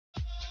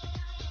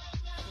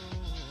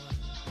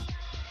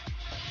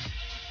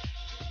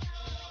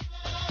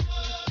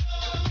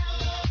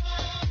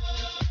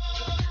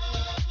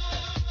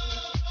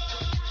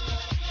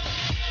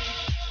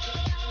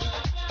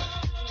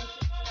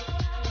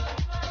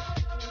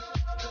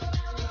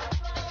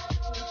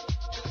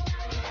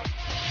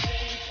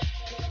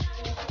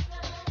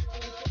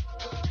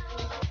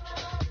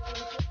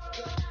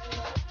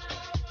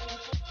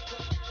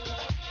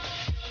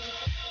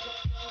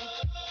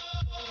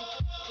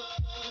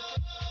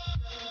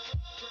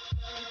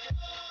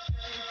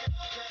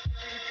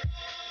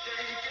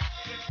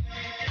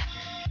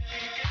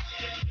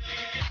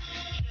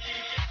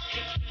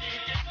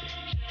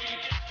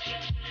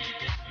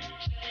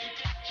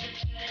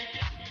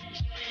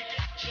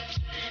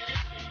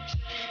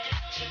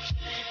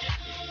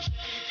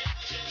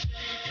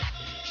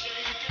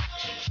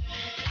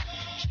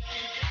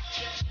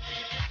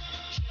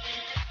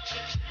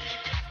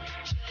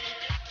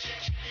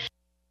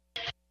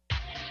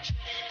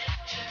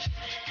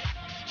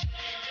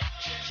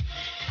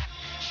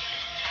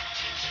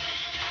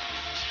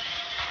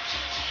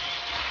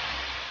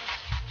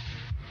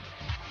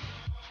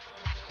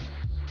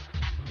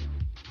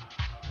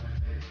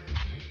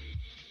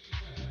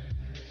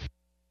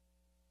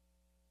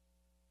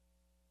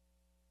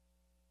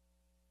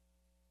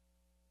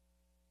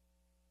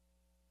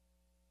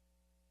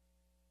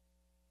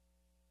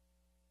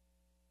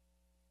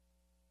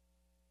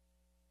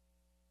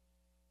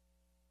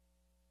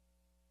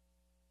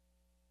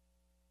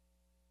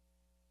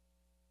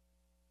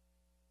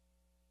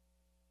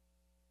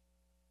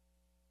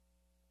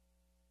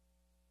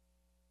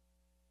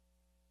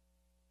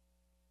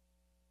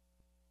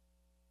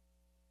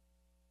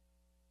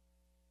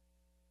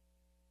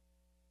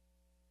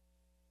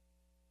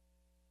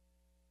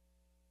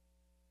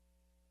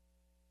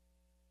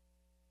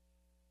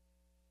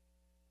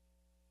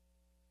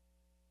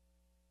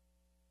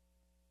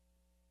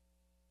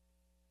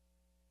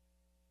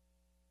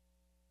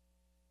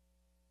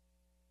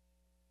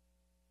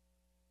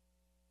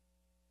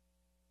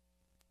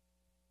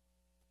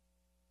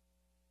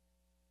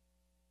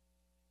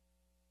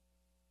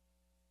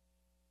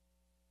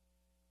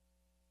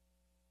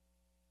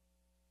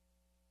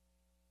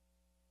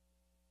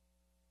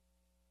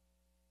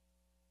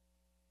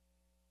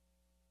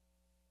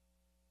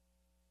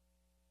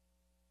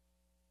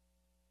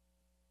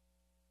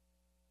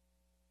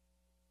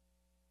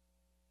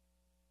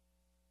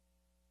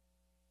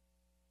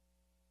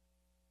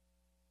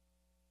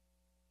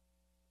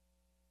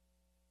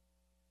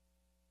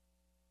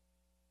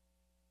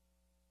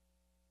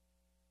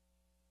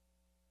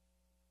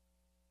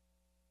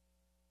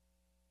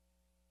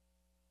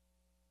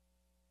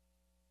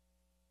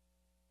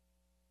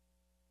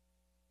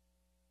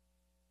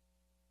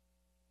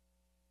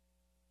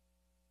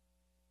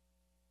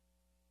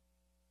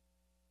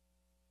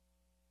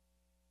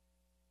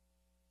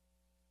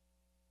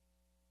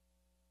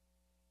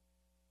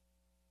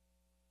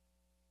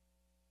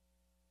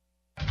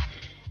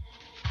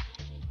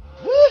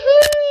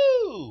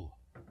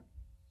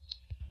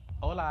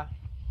Hola.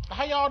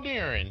 How y'all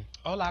doing?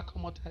 Hola,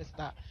 ¿cómo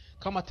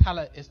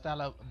está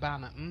la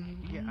Habana?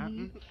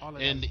 All of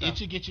that And stuff.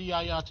 Itchy Get Your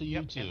Yaya to you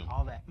Yep, too. and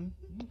all that.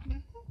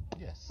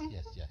 Yes.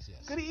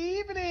 Good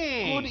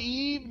evening. Good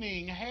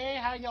evening. Hey,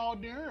 how y'all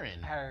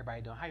doing? How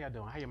everybody doing? How y'all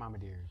doing? How your mama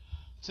doing?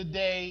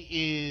 Today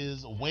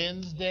is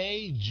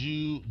Wednesday,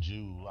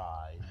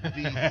 July,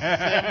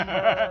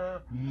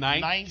 December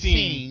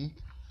 19th.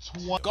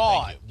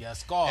 God.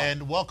 Yes, God.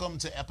 And welcome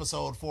to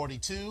episode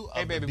 42 of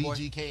the baby boy.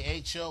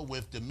 BGKH show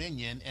with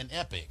Dominion and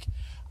Epic.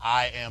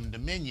 I am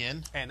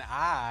Dominion. And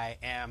I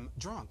am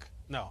drunk.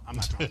 No, I'm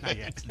not drunk. Not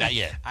yet. Not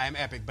yet. I am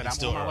Epic, but It's I'm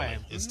still on my early.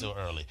 way. It's still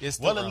early. It's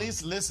still At early.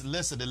 least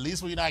listen. At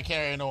least we're not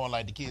carrying on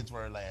like the kids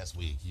were last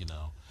week. You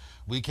know,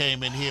 we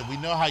came in here. We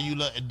know how you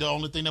look. The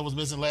only thing that was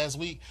missing last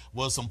week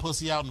was some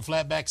pussy out and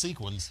flatback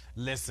sequins.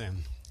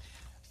 Listen,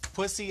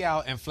 pussy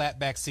out and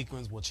flatback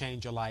sequins will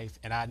change your life,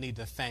 and I need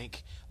to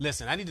thank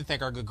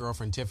our good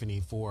girlfriend Tiffany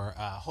for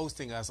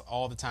hosting us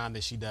all the time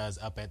that she does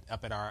up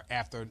at our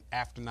after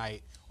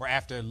night or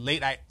after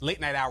late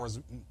night hours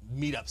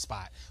meetup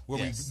spot where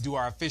Yes. we do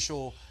our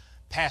official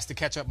pass the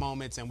catch up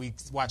moments and we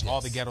watch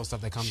all the ghetto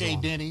stuff that comes Chez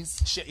on. Denny's.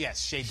 Chez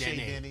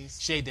Denny's.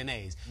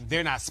 Denny's.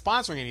 They're not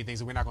sponsoring anything,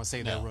 so we're not going to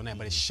say their No. real name,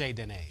 but it's Chez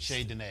Denny's.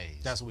 Chez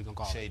Denny's. That's what we're gonna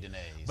call Chez it. Denny's.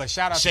 But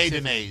shout out Chez to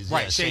Tiffany. Denny's.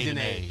 Right, Yeah, Chez Chez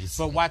Denny's.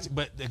 Denny's.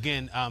 But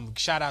again,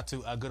 shout out to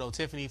good old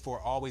Tiffany for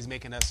always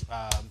making us.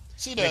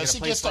 She making a does. She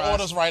place gets for the us.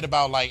 orders right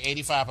about like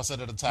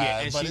 85% of the time. Yeah,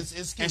 and but she's-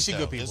 it's cute. and she's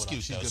though. good people, It's though.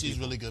 cute. She's though. good She's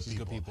people. really good She's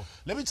people. good people.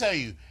 Let me tell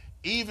you,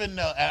 even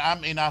though,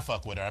 and I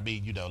fuck with her. I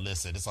mean,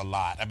 listen, it's a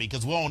lot. I mean,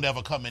 because we won't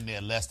ever come in there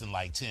less than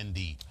like 10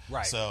 deep.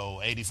 Right. So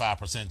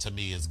 85% to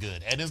me is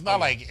good. And it's not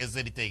like it's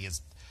anything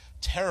is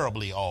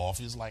terribly off.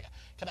 It's like,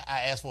 can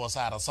I ask for a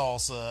side of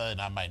salsa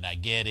and I might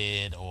not get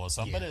it or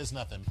something, but it's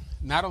nothing.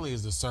 Not only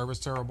is the service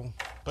terrible,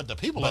 But the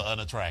people are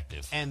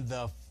unattractive. and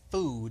the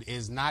food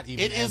is not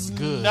even It as is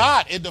good.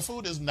 not. The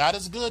food is not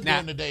as good Now,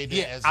 during the day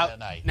yeah, as at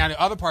night. Now the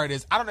other part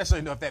is I don't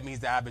necessarily know if that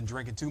means that I've been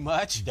drinking too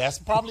much. That's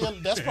probably a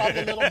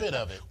little bit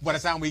of it. By the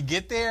time we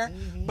get there,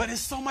 but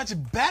it's so much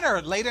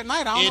better late at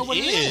night. I don't know what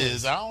it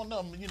is. I don't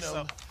know.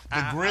 So,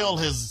 the grill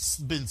has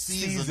been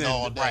seasoned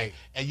all day, right.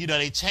 and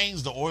they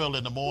change the oil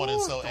in the morning.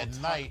 Ooh, so don't at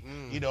talk- night,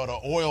 the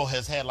oil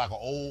has had like a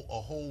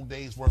whole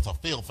day's worth of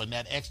filth, and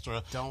that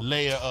extra Don't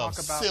layer of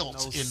talk about silt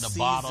no in the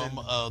bottom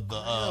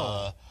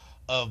seasoned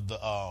of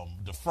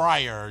the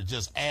fryer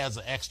just adds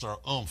an extra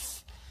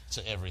oomph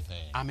to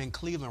everything. I'm in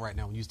Cleveland right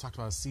now. When you talked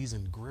about a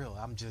seasoned grill,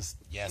 I'm just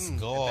Yes, at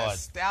God. that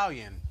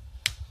stallion.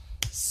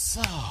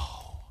 So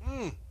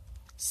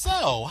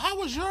how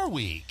was your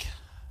week?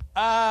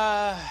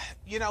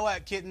 You know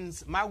what,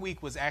 kittens? My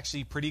week was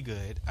actually pretty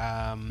good.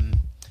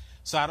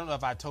 So I don't know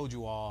if I told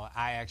you all,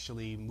 I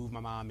actually moved my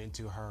mom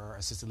into her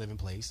assisted living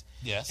place.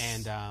 Yes.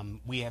 And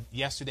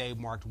yesterday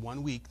marked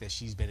 1 week that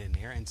she's been in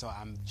there, and so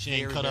She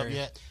ain't cut up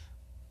yet?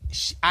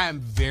 I am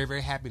very,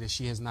 very happy that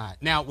she has not.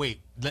 Now, wait,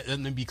 let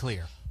me be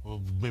clear. Well,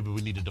 maybe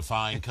we need to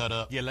define cut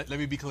up. Yeah, let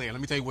me be clear. Let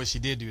me tell you what she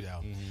did do,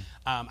 though.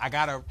 I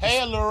got her. Hey,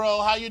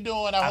 Alluro, how you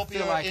doing? I hope feel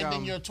you're like,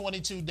 ending your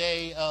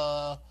 22-day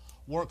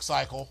work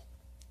cycle.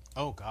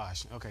 Oh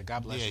gosh. Okay.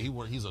 God bless Yeah,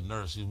 you. he's a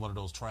nurse. He's one of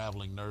those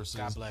traveling nurses.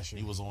 God bless you.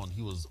 He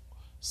was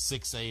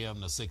 6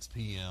 a.m. to 6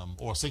 p.m.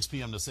 or 6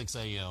 p.m. to 6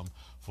 a.m.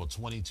 for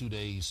 22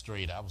 days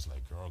straight. I was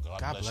like, girl,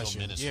 God bless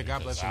your you. ministry. Yeah,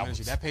 God bless your 'cause I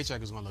ministry. was- That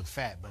paycheck is gonna look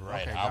fat, but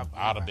Right, okay.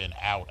 I'd have been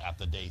out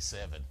after day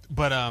 7.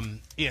 But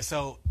yeah.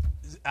 So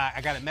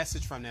I got a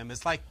message from them.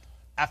 It's like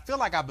I feel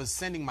like I was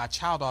sending my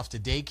child off to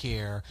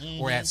daycare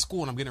or at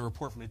school, and I'm getting a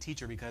report from the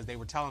teacher because they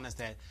were telling us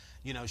that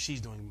she's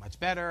doing much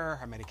better.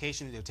 Her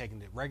medication, they're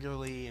taking it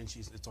regularly, and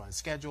it's on a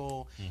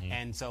schedule.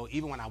 And so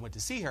even when I went to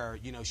see her,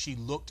 she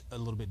looked a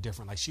little bit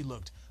different. Like she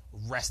looked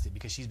rested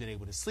because she's been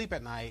able to sleep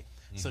at night.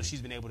 So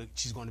she's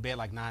going to bed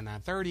like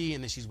 9:30,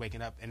 and then she's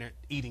waking up and they're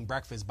eating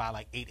breakfast by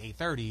like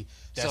 8:30.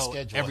 That So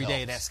schedule every day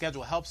helps. that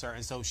schedule helps her,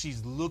 and so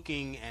she's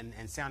looking and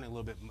sounding a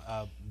little bit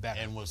better.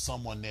 And with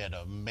someone there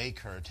to make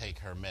her take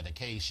her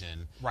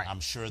medication, Right.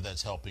 I'm sure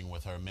that's helping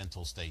with her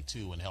mental state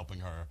too, and helping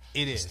her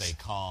It to is. stay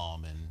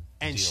calm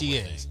and deal she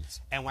with is.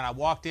 things. And when I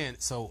walked in,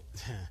 so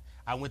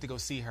I went to go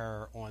see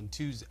her on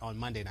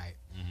Monday night.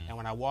 And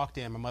when I walked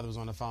in, my mother was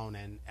on the phone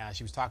and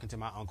she was talking to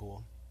my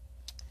uncle.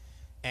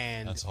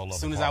 And That's a whole other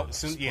soon as part I of it.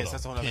 soon, Put yes, a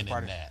that's a whole other pin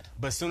part in of it. that.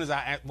 But as soon as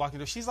I walked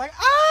in, she's like,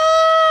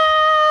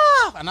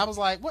 ah! And I was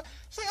like, what?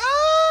 She's like,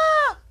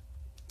 ah!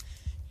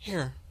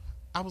 Here.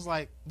 I was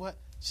like, what?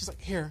 She's like,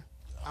 here.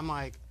 I'm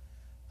like,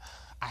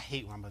 I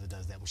hate when my mother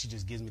does that when she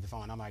just gives me the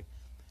phone. I'm like,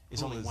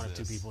 it's Who only is one or two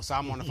this? people. So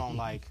I'm on the phone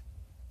like,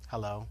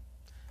 hello.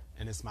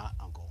 And it's my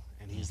uncle.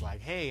 And he's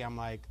like, hey. I'm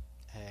like,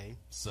 hey.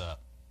 What's up?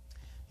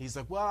 He's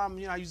like, well,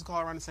 I used to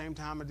call around the same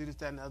time. I do this,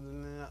 that, and the other.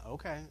 And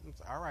okay.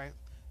 It's all right.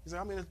 He's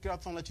like, I'm going to get off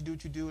the phone, let you do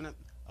what you do. And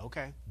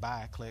okay,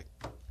 bye, click.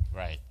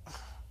 Right.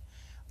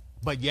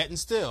 But yet and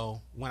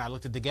still, when I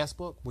looked at the guest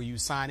book where you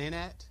sign in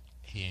at,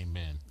 He ain't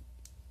been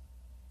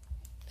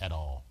at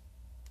all.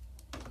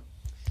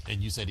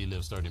 And you said he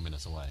lives 30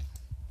 minutes away.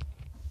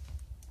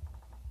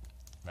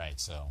 Right,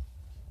 so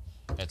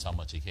that's how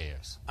much he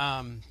cares.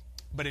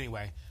 but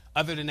anyway,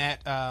 other than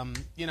that,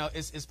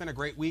 it's been a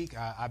great week.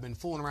 I've been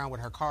fooling around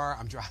with her car.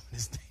 I'm driving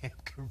this damn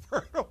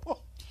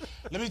convertible.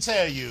 Let me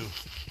tell you,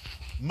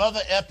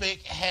 Mother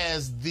Epic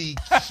has the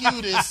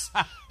cutest.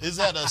 Is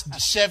that a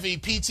Chevy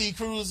PT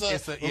Cruiser?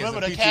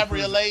 Remember the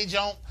cabriolet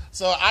jump?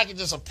 So I can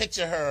just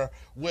picture her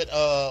with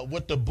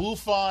the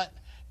bouffant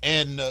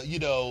and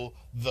the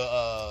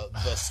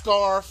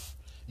scarf,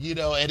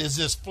 and it's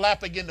just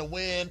flapping in the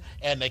wind,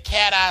 and the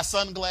cat eye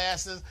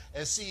sunglasses,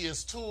 and she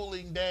is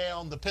tooling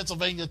down the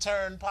Pennsylvania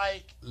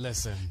Turnpike.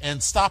 Listen,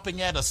 and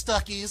stopping at a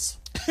Stuckey's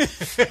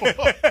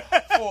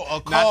for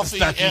a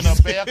coffee and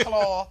a bear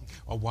claw.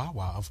 Oh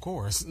wow, of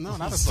course. No,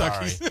 not a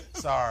Sorry,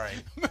 Stuckey's. sorry.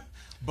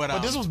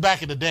 But this was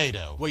back in the day,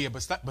 though. Well, yeah,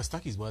 but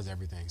Stuckey's was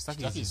everything.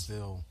 Stuckey's is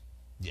still.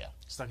 Yeah.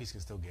 Stuckey's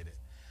can still get it.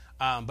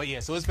 But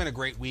yeah, so it's been a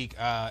great week.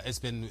 It's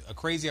been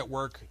crazy at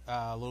work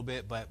a little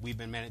bit, but we've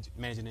been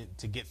managing it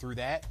to get through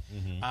that.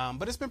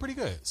 But it's been pretty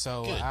good.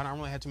 So good. I don't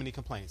really have too many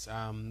complaints.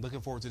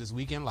 Looking forward to this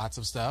weekend. Lots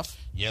of stuff.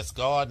 Yes,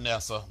 God,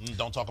 Nessa.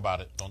 Don't talk about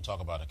it. Don't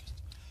talk about it.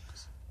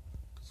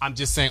 I'm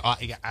just saying. I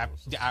had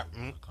to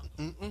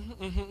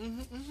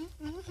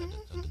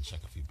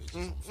check a few bitches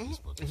on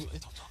Facebook.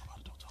 Don't talk about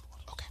it. Don't talk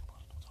about it. Okay.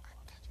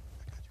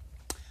 I got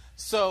you.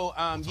 So we'll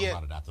talk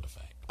about it after the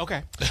fact.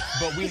 Okay,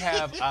 but we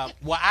have.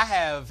 I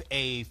have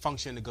a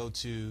function to go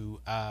to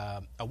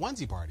a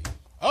onesie party.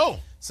 Oh,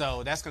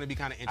 so that's going to be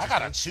kind of interesting. I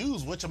gotta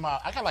choose which of my.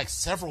 I got like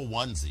several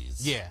onesies.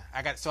 Yeah,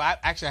 I got. So I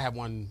have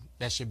one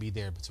that should be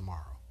there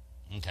tomorrow.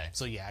 Okay.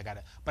 So yeah, I got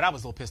it. But I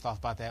was a little pissed off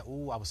about that.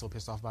 Ooh, I was so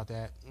pissed off about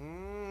that.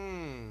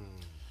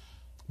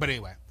 But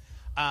anyway,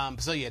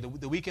 so yeah,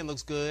 the weekend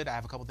looks good. I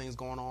have a couple things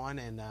going on,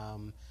 and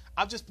I'm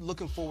just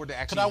looking forward to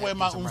actually. Could I wear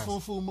my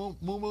umfufu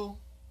moo?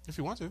 If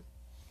you want to.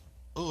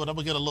 Ooh, and I'm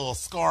gonna get a little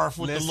scarf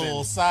with the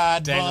little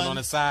side dangling bun on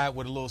the side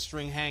with a little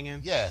string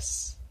hanging.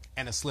 Yes.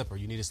 And a slipper.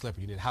 You need a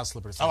slipper. You need a house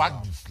slipper to set it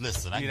off.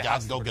 I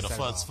can go get a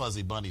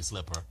fuzzy bunny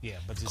slipper. Yeah,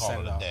 but just call set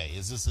it a day.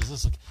 Is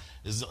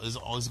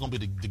it going to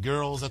be the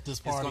girls at this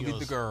party? It's going to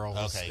be the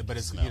girls. Okay, but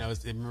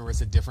remember it's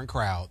a different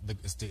crowd.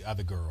 It's the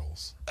other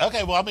girls.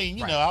 Okay, well I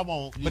mean I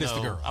won't. It's the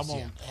girls. I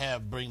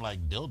won't bring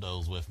like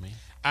dildos with me.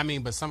 I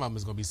mean, but some of them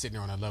is going to be sitting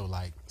there on a low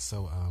like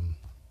so. Well,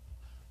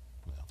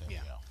 there we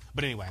go.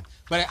 But anyway,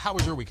 how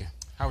was your weekend?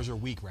 How was your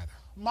week rather?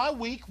 My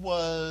week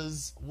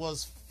was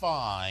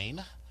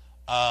fine.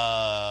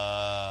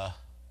 Had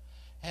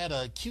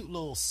a cute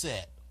little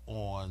set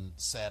on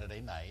Saturday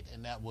night,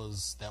 and that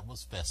was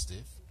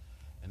festive.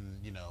 And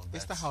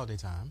it's the holiday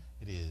time.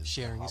 It is.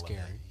 Sharing is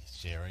caring.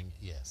 Sharing,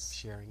 yes.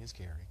 Sharing is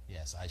caring.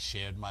 Yes, I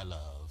shared my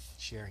love.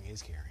 Sharing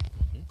is caring.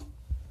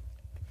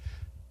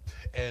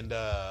 And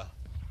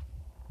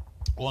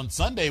on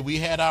Sunday we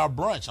had our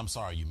brunch. I'm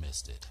sorry you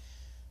missed it.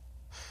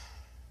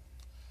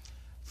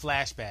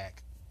 Flashback.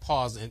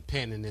 Pause and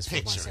pen in this for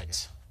 1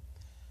 second.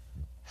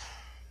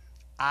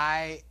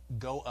 I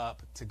go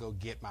up to go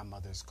get my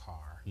mother's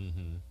car.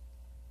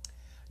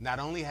 Not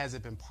only has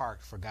it been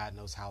parked for God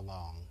knows how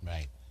long.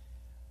 Right.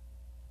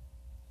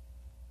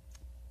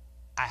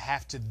 I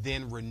have to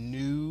then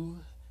renew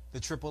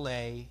the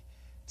AAA,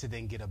 to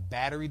then get a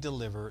battery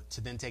delivered, to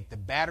then take the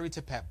battery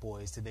to Pep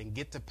Boys, to then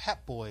get to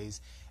Pep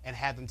Boys and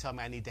have them tell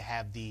me I need to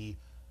have the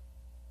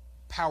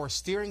power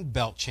steering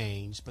belt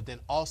changed, but then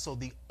also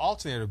the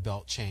alternator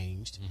belt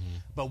changed.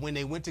 But when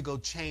they went to go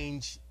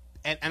change,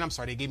 and I'm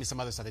sorry, they gave me some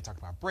other stuff. They talked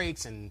about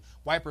brakes and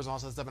wipers and all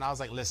that stuff, and I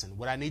was like, listen,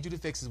 what I need you to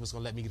fix is what's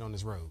going to let me get on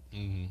this road.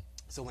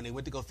 So when they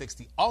went to go fix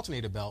the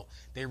alternator belt,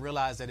 they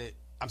realized that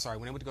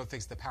when they went to go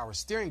fix the power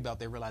steering belt,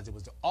 they realized it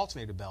was the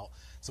alternator belt.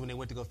 So when they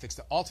went to go fix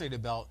the alternator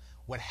belt,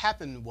 what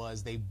happened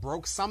was they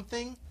broke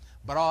something,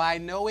 but all I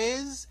know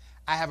is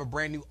I have a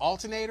brand new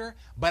alternator,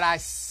 but I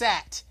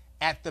sat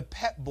at the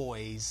Pep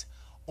Boys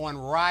on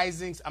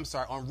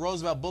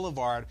Roosevelt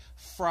Boulevard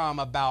from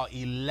about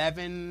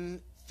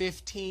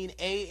 11:15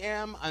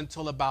 a.m.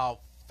 until about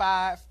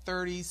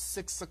 5:30,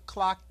 6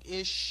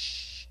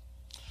 o'clock-ish.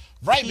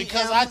 Right, PM.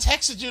 because I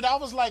texted you and I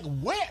was like,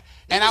 where?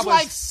 And it was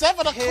like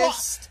 7 o'clock.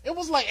 pissed. It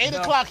was like 8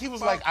 o'clock. He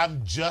was like,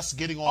 I'm just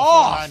getting on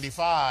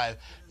 495.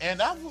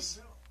 And I was...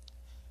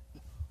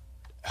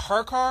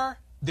 Her car,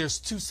 there's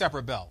two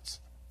separate belts.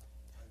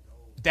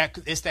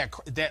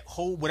 That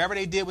whole, whatever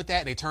they did with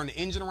that, they turned the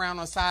engine around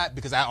on the side,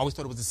 because I always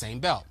thought it was the same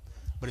belt.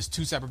 But it's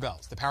two separate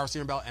belts, the power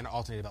steering belt and the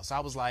alternator belt. So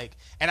I was like,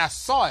 and I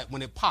saw it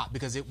when it popped,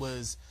 because it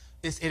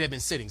had been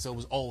sitting, so it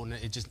was old,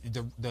 and it just,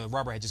 the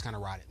rubber had just kind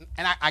of rotted.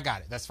 And I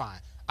got it, that's fine.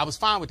 I was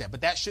fine with that,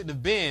 but that shouldn't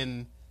have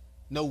been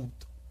no.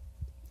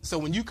 So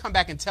when you come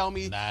back and tell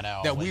me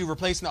that we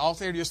replacing the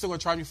alternator, you're still going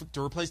to charge me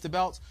to replace the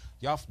belts?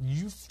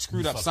 You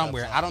screwed up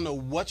somewhere. I don't know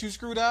what you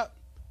screwed up,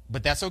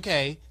 but that's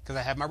okay, because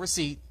I have my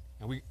receipt.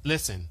 And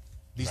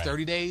these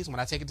 30 days, when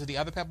I take it to the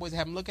other Pep Boys and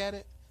have them look at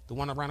it, the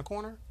one around the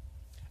corner,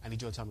 I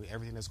need you to tell me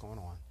everything that's going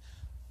on.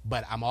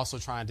 But I'm also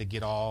trying to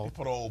get all... You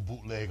put an old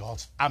bootleg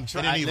alternator. I'm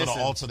trying. It ain't even an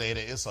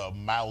alternator. It's a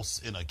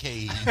mouse in a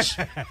cage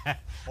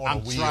on a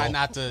wheel. Trying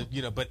not to,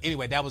 but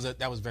anyway, that was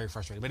very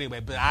frustrating. But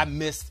anyway, I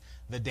missed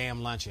the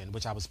damn luncheon,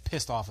 which I was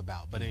pissed off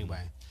about. But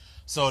anyway.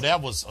 So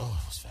that was, it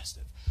was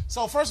festive.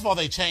 So first of all,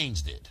 they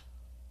changed it.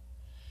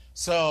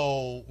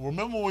 So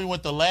remember when we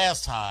went the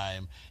last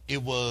time?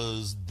 It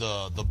was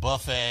the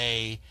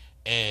buffet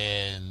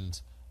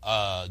and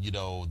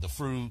the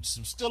fruits.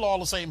 Still all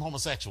the same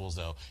homosexuals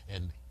though,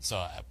 and so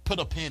I put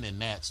a pin in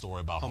that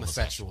story about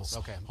homosexuals.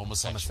 Okay,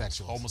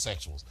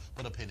 homosexuals.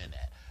 Put a pin in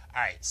that.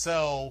 All right,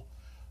 so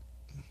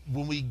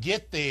when we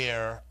get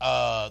there,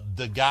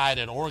 the guy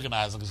that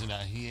organized, because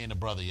he ain't a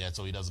brother yet,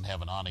 so he doesn't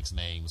have an Onyx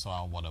name, so I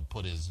don't want to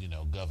put his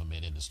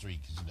government in the street,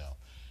 because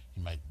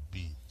he might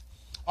be.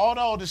 Oh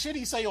no, the shit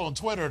he say on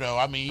Twitter though,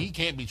 I mean, he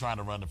can't be trying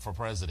to run for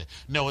president.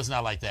 No, it's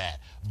not like that.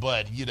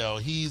 But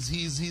he's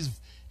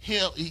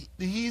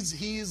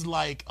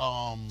like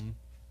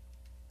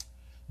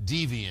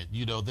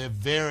deviant. They're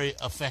very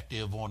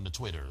effective on the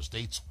Twitters.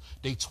 They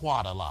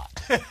twat a lot.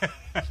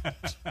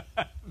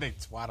 They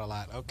twat a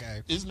lot.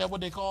 Okay. Isn't that what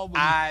they call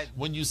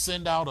when you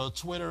send out a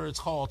Twitter? It's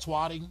called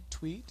twatting.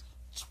 Tweet.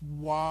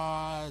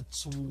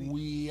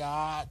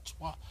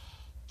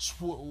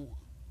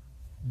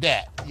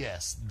 That,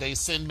 yes, they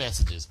send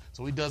messages.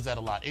 So he does that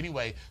a lot.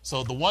 Anyway,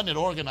 so the one that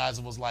organized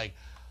it was like,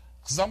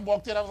 because I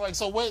walked in, I was like,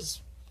 so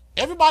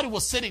everybody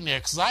was sitting there,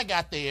 because I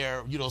got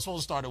there, supposed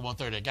to start at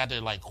 1:30. I got there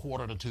like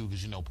 1:45,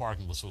 because,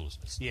 parking was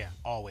foolishness. Yeah,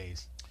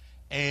 always.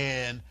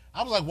 And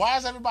I was like, why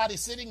is everybody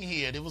sitting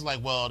here? And it was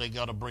like, well, they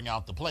got to bring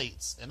out the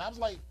plates. And I was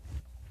like,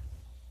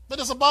 but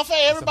it's a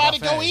buffet. Everybody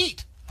go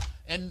eat.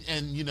 And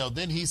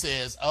then he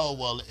says, oh,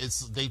 well,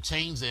 they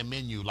changed their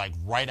menu like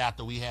right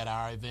after we had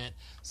our event.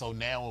 So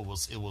now it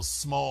was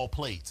small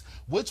plates,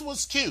 which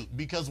was cute,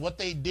 because what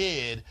they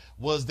did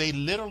was they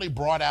literally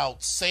brought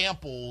out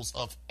samples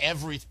of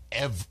everything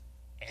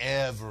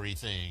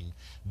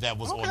that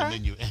was on the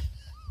menu. And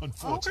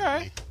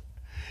unfortunately,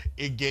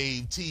 it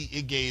gave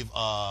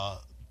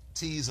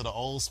teas of the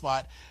old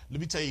spot. Let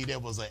me tell you, there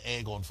was an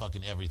egg on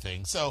fucking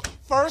everything. So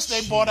first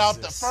they brought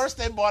out the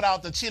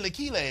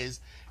chilaquiles.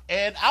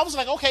 And I was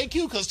like, okay,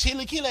 cute, because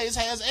chilaquiles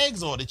has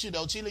eggs on it.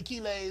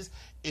 Chilaquiles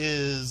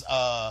is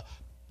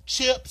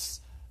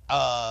chips,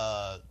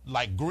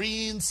 like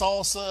green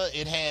salsa.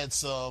 It had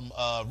some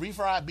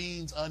refried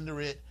beans under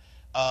it,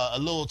 a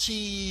little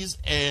cheese,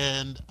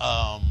 and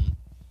I'm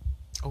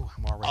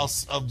already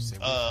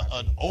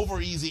an over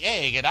easy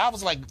egg. And I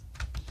was like,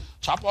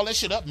 chop all that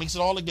shit up, mix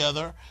it all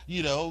together.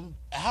 I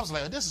was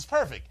like, this is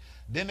perfect.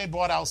 Then they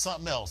brought out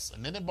something else,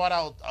 and then they brought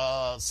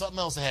out something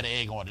else that had an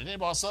egg on it. Then they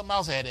brought something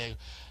else that had an egg.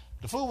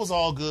 The food was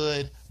all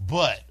good,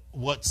 but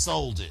what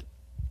sold it?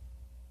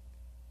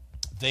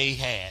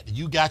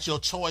 You got your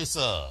choice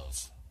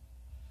of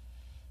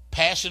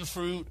passion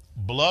fruit,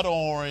 blood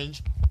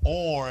orange,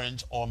 or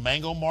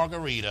mango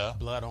margarita.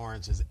 Blood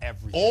orange is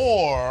everything.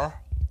 Or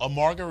a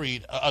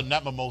margarita,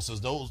 not mimosas.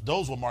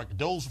 Those were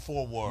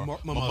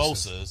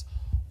mimosas.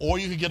 Or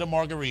you could get a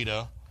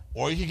margarita,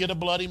 or you could get a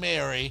Bloody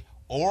Mary,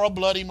 or a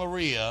Bloody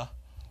Maria,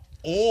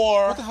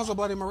 or what the hell's a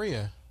Bloody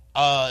Maria?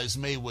 It's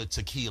made with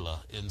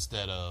tequila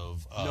instead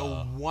of.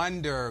 No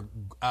wonder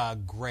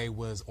Gray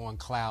was on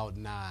cloud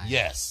 9.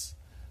 Yes,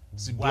 wow.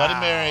 Bloody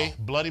Mary,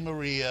 Bloody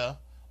Maria.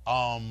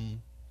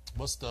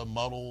 What's the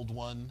muddled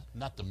one?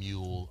 Not the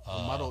mule.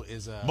 Muddled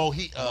is a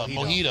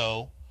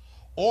mojito,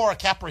 or a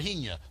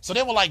Caprihina. So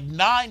there were like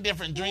 9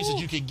 different drinks that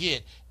you could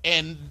get,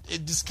 and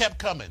it just kept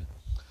coming.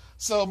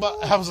 So, but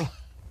I was.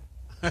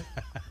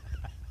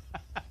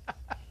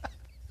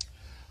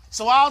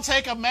 So I'll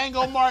take a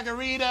mango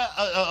margarita,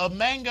 a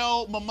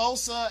mango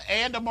mimosa,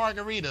 and a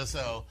margarita.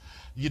 So,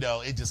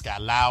 it just got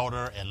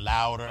louder and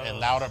louder and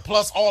louder.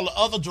 Plus all the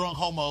other drunk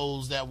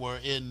homos that were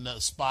in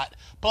the spot.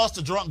 Plus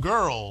the drunk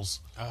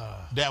girls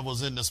that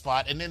was in the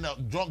spot. And then the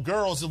drunk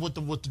girls with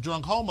the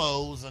drunk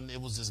homos, and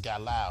it was just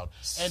got loud.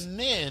 And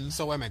then...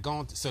 So wait a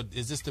minute. So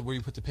is this where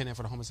you put the pin in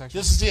for the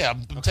homosexual?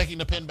 I'm taking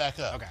the pin back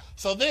up. Okay.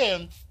 So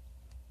then,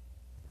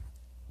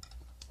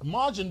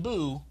 Majin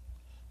Buu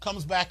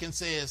comes back and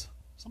says...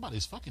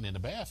 somebody's fucking in the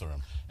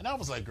bathroom. And I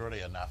was like, girl,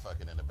 they are not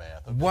fucking in the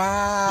bathroom.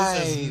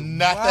 Why? This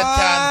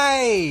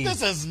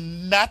is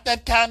not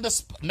that kind of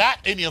not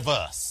any of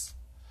us.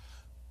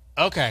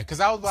 Okay, because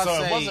I was about to say.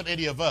 So it wasn't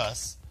any of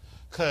us.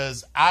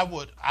 Because I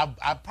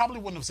probably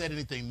wouldn't have said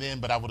anything then,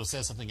 but I would have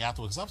said something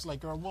afterwards. Because I was like,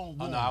 girl, whoa.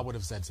 Oh, no, I would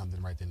have said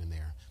something right then and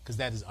there. Because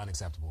that is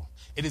unacceptable.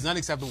 It is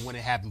unacceptable when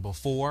it happened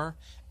before.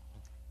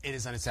 It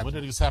is unacceptable.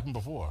 When did this happen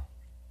before?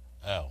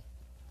 Oh.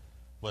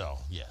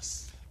 Well,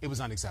 yes. It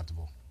was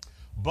unacceptable.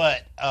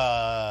 But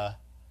I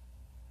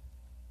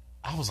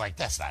was like,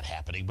 that's not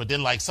happening. But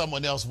then, like,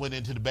 someone else went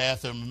into the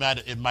bathroom.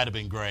 It might have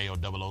been Gray or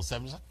 007. I was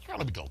like, girl,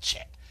 let me go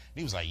check. And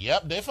he was like,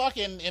 yep, they're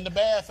fucking in the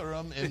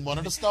bathroom in one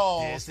of the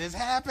stalls. This is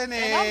happening.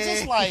 And I was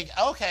just like,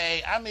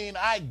 okay,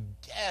 I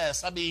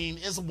guess.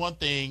 It's one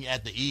thing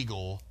at the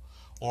Eagle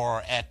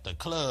or at the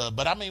club.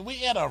 But,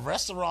 we at a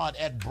restaurant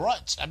at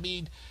brunch.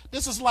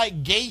 This is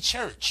like gay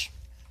church.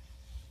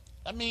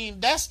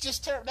 That's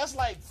just terrible. That's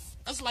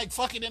like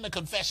fucking in a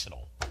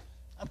confessional.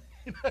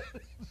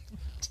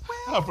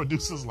 Our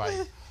producer's like,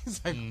 he's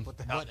like, what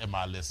the hell? What am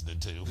I listening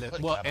to?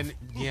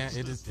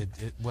 It is.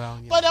 Well,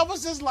 but I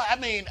was just like,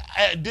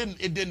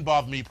 it didn't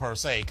bother me per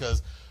se,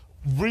 because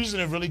reason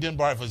it really didn't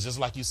bother was just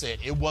like you said,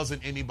 it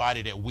wasn't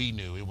anybody that we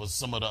knew. It was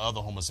some of the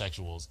other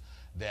homosexuals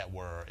that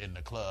were in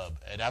the club.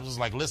 And I was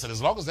like, listen,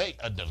 as long as they,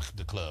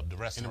 the club, the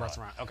restaurant. In the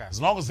restaurant, okay.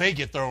 As long as they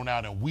get thrown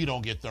out and we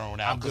don't get thrown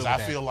out, because I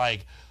feel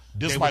like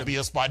this They might be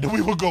a spot that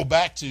we would go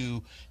back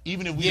to,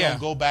 even if we don't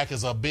go back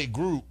as a big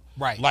group.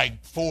 Right.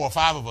 Like 4 or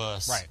 5 of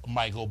us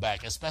might go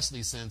back,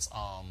 especially since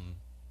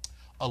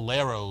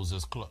Alero's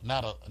is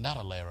not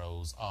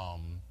Alero's.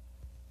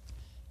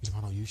 You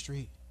talking on U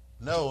Street?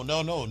 No,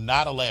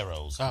 not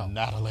Alero's. Oh.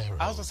 Not Alero's.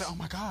 I was gonna say, oh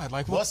my God,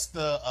 like what's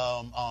the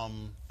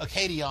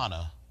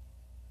Acadiana?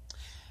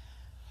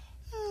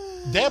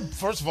 That,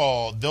 first of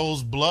all,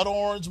 those blood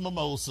orange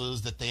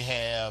mimosas that they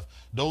have,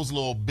 those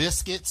little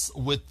biscuits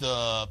with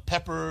the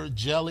pepper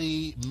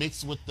jelly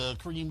mixed with the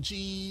cream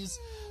cheese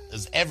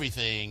is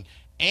everything.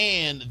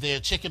 And their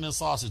chicken and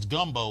sausage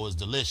gumbo is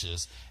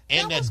delicious.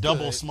 And that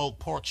double smoked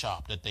pork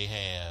chop that they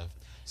have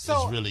is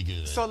really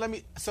good.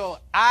 So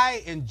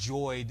I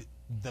enjoyed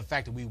the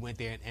fact that we went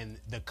there and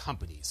the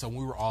company. So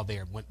we were all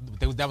there.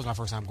 That was my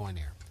first time going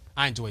there.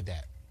 I enjoyed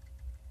that.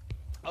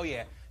 Oh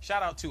yeah.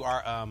 Shout out to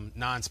our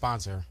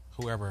non-sponsor,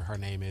 whoever her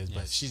name is,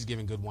 but she's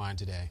giving good wine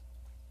today.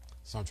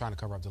 So I'm trying to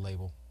cover up the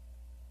label.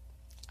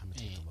 I'm gonna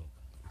take a little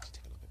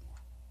bit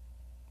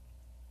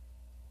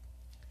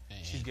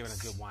more. She's giving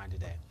us good wine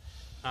today.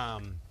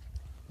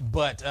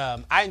 But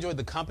I enjoyed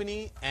the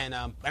company, and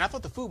I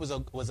thought the food was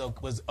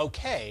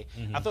okay.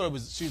 I thought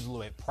she was a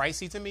little bit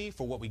pricey to me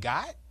for what we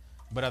got,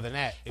 but other than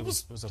that, it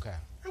was okay.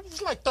 It was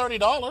like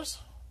 $30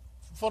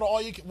 for the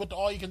all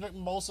you can drink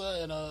mimosa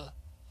and a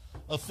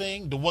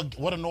thing.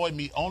 What annoyed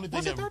me, only thing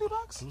was it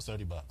 $30? It was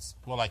 $30.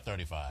 Well, like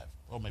 35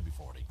 or maybe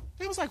 40.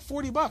 It was like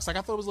 $40. Like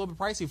I thought it was a little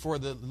bit pricey for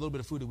the little bit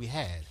of food that we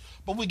had.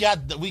 But we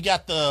got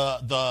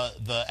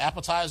the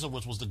appetizer,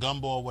 which was the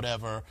gumbo or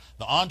whatever,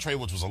 the entree,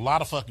 which was a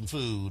lot of fucking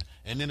food,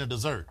 and then a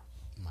dessert.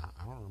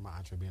 I don't remember my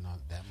entree being on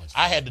that much food.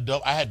 I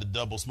had the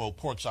double smoked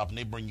pork chop, and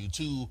they bring you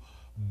 2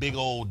 big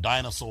old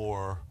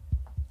dinosaur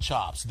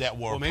chops that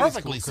were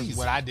perfectly seasoned.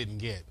 What I didn't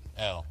get.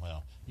 Oh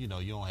well, you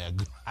don't have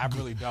good. I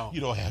really don't.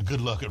 You don't have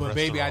good luck at restaurants. But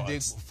baby, I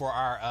did for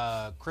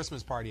our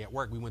Christmas party at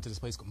work. We went to this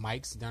place called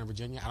Mike's down in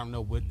Virginia. I don't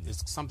know what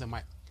it's something.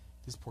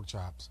 This pork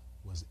chops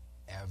was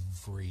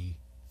everything.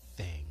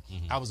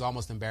 I was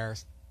almost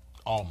embarrassed.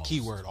 Almost.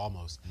 Keyword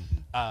almost.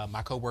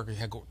 My coworker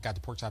had got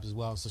the pork chops as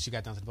well, so she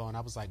got down to the bone.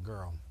 I was like,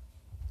 "Girl,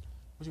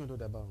 what you gonna do with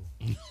that bone?"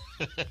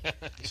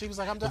 She was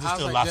like, "I'm done." There's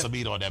still lots of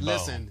meat on that bone.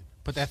 Listen,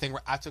 put that thing.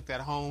 I took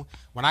that home.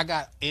 When I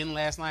got in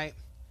last night,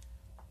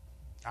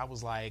 I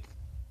was like,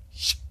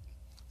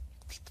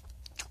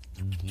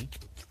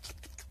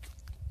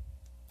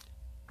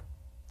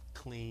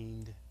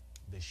 cleaned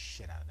the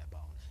shit out of that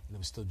bone, and it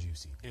was still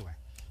juicy. Anyway.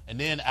 And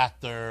then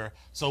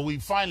so we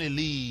finally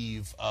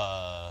leave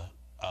the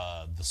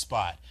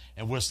spot,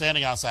 and we're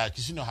standing outside,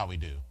 because you know how we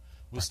do.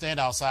 We stand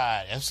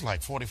outside. It's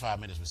like 45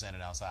 minutes we're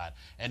standing outside.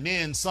 And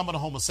then some of the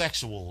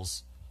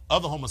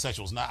other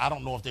homosexuals, now I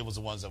don't know if they was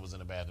the ones that was in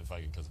the bathroom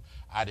fucking, because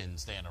I didn't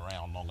stand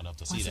around long enough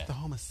to see that. Was it the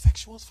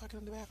homosexuals fucking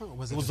in the bathroom? Or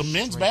was it was the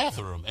men's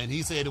bathroom, and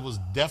he said it was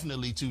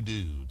definitely 2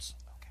 dudes.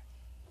 Okay.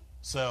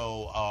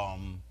 So, I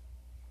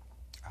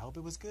hope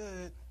it was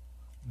good.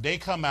 They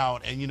come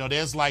out, and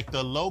there's like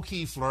the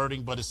low-key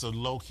flirting, but it's a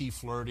low-key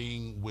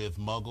flirting with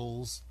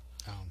muggles.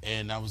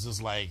 And I was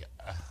just like,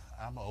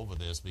 I'm over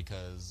this,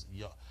 because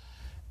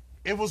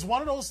it was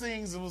one of those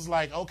things. It was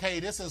like,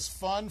 okay, this is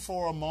fun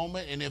for a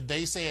moment, and if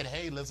they said,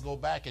 hey, let's go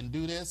back and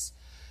do this,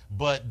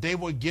 but they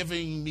were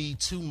giving me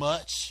too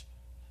much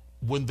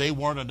when they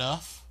weren't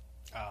enough.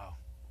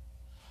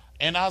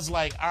 And I was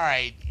like, all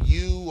right,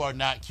 you are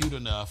not cute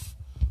enough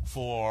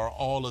for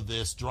all of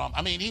this drama.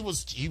 I mean, he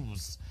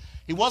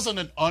wasn't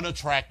an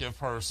unattractive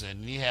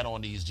person. He had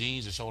on these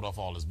jeans that showed off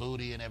all his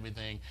booty and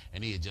everything,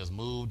 and he had just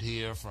moved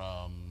here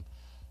from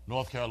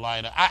North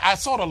Carolina. I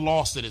sort of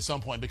lost it at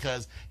some point,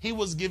 because he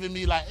was giving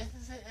me like,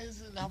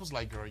 and I was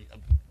like, girl.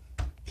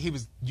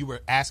 You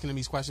were asking him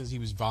these questions. He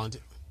was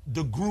volunteering.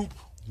 The group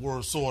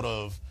were sort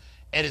of,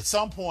 and at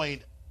some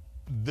point,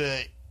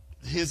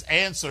 his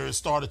answers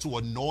started to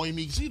annoy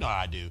me, because you know how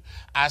I do.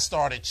 I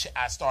started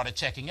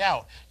checking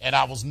out, and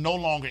I was no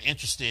longer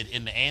interested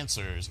in the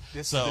answers.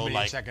 This is the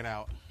man checking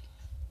out.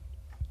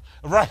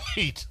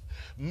 Right.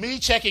 Me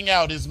checking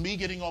out is me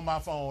getting on my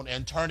phone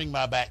and turning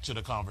my back to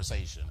the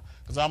conversation,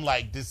 because I'm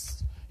like,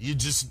 it's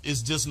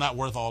just not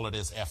worth all of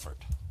this effort.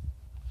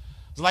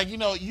 It's like,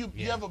 you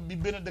ever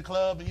been at the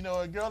club and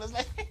a girl is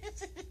like,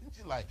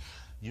 she's like,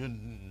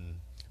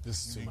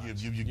 this is too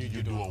much.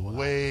 You're doing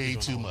way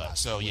too much.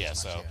 So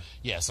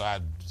I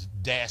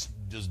dashed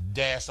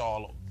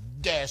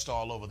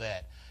all over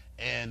that,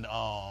 and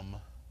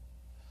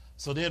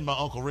so then my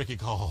Uncle Ricky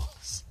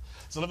calls.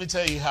 So let me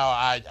tell you how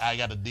I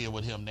got to deal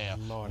with him now.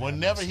 Lord,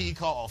 whenever he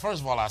called,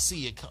 first of all, I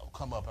see it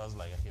come up. I was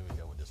like, here we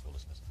go with this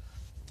foolishness.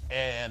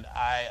 And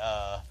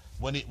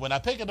when I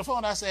picked up the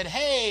phone, I said,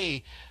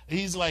 hey.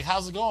 He's like,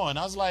 how's it going?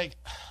 I was like,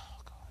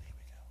 oh God,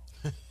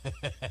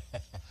 here we go.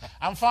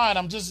 I'm fine.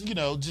 I'm just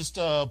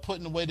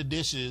putting away the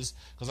dishes,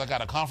 because I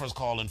got a conference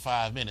call in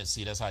 5 minutes.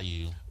 See, that's how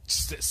you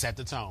Set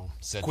the tone.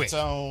 Set the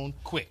tone.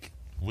 Quick.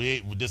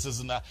 This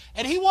is not.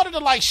 And he wanted to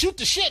like shoot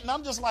the shit, and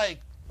I'm just like,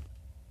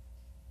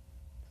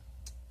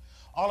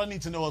 all I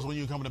need to know is when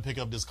you're coming to pick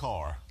up this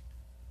car.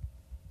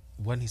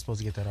 Wasn't he supposed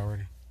to get that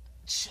already?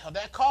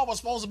 That car was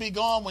supposed to be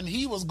gone when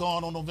he was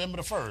gone on November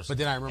the 1st. But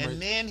then I remember.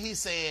 And then he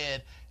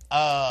said,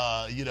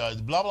 you know,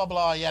 blah, blah,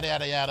 blah, yada,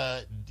 yada,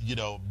 yada. You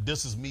know,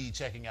 this is me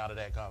checking out of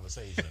that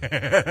conversation.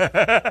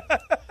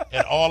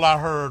 And all I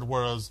heard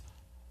was,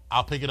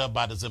 I'll pick it up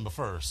by December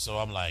 1st. So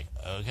I'm like,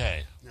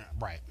 okay. Yeah,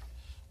 right.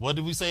 What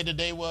did we say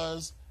today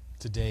was?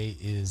 Today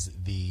is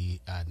the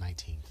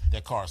 19th.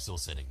 That car's still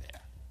sitting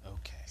there.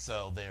 Okay.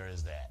 So there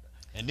is that.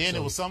 And then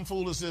there was some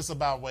foolishness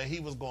about where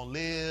he was going to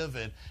live,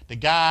 and the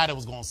guy that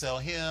was going to sell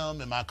him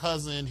and my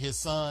cousin, his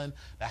son,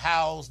 the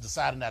house,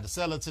 decided not to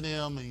sell it to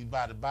them, and he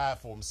about to buy it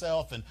for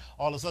himself and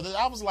all this other.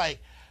 I was like,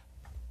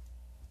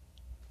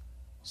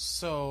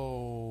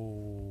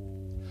 so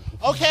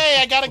okay,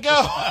 I gotta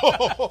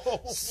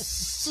go.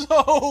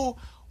 So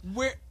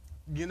where?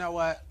 You know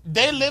what?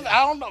 They live.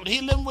 I don't know.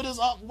 He living with his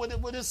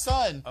with his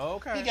son.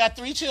 Okay. He got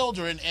 3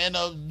 children and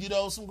you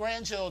know, some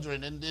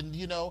grandchildren, and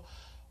you know,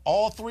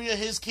 all 3 of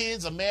his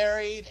kids are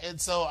married, and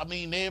so I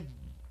mean they're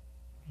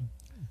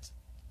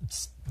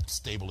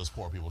stable as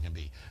poor people can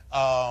be.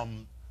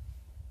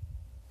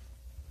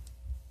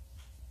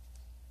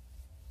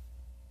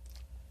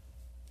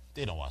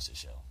 They don't watch this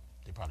show.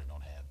 They probably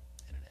don't have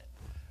internet.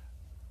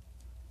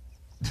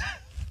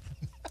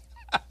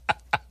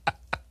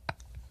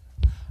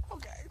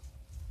 Okay.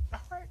 All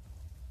right.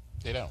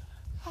 They don't.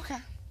 Okay.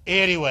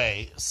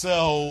 Anyway,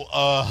 so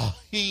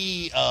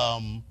he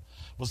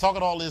was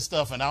talking all this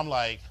stuff, and I'm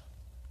like,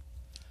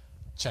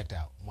 Checked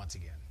out once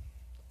again.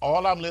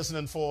 all I'm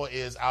listening for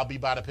is I'll be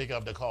by to pick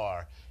up the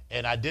car.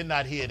 And I did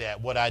not hear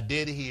that. What I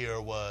did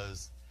hear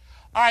was,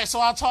 all right, so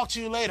I'll talk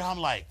to you later. I'm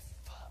like,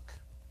 fuck.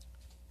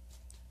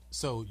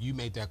 So you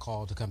made that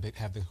call to come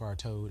have the car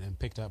towed and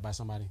picked up by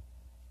somebody?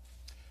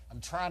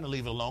 I'm trying to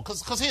leave it alone.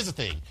 Because here's the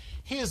thing.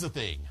 Here's the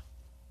thing.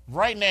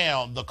 Right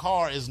now, the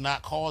car is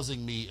not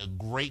causing me a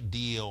great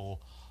deal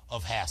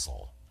of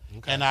hassle.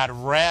 Okay. And I'd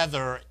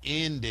rather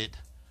end it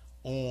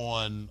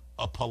on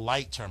a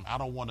polite term. I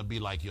don't want to be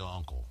like your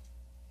uncle.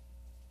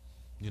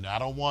 You know, I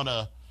don't want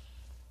to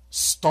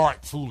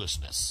start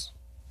foolishness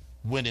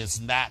when it's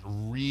not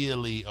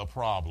really a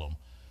problem.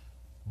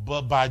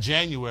 But by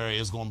January,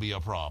 it's going to be a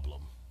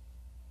problem.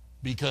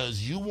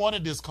 Because you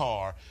wanted this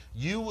car.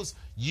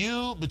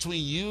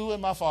 Between you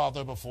and my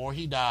father before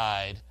he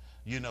died,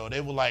 you know,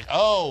 they were like,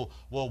 oh,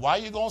 well, why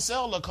you going to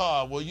sell the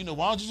car? Well, you know,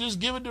 why don't you just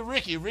give it to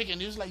Ricky? Ricky, and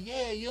he was like,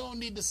 yeah, you don't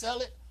need to sell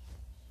it.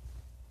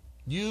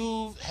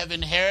 You have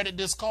inherited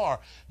this car.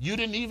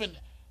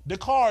 The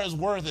car is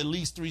worth at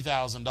least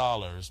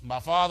 $3,000. My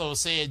father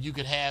said he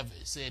could have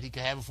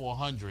it for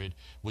 $100,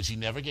 which he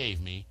never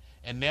gave me.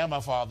 And now my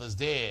father's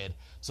dead.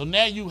 So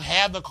now you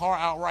have the car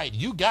outright.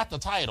 You got the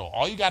title.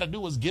 All you got to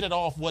do is get it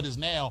off what is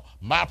now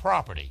my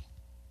property.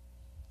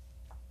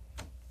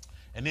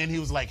 And then he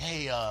was like,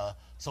 hey, I'm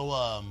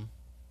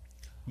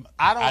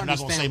not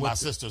going to say my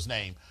sister's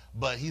name,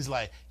 but he's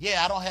like,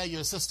 yeah, I don't have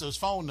your sister's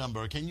phone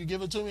number. Can you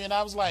give it to me? And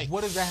I was like,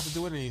 what does that have to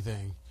do with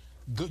anything?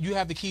 You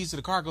have the keys to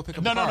the car. Go pick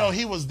up the car. No.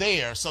 He was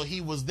there. So he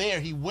was there.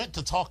 He went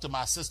to talk to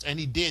my sister, and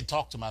he did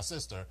talk to my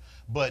sister,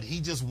 but he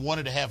just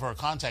wanted to have her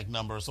contact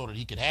number so that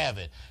he could have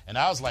it. And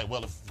I was like,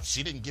 well, if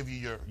she didn't give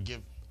you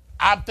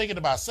I'm thinking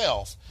to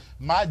myself,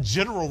 my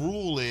general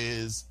rule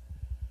is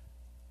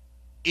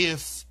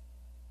if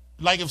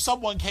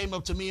someone came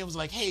up to me and was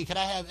like, hey, can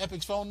I have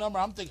Epic's phone number?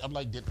 I'm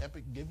like, did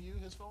Epic give you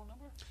his phone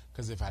number?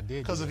 Because if I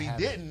did, because if he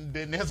didn't,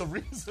 then there's a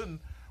reason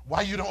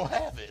why you don't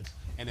have it.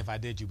 And if I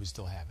did, you would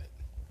still have it.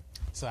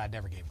 So I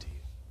never gave it to you.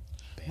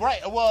 Bam.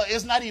 Right. Well,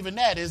 it's not even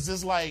that. It's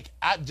just like,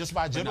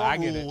 my general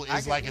rule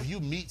is like if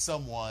you meet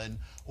someone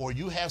or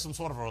you have some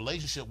sort of a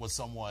relationship with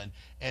someone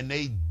and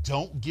they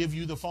don't give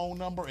you the phone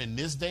number in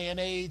this day and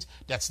age,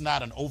 that's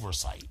not an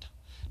oversight.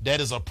 That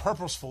is a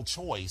purposeful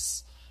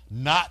choice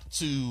not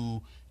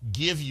to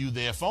give you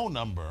their phone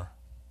number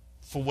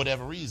for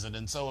whatever reason.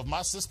 And so if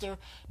my sister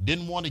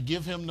didn't want to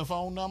give him the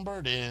phone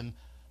number, then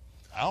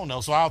I don't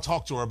know. So I'll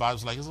talk to her about it.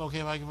 It's like, is it okay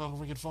if I give her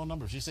the phone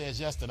number? If she says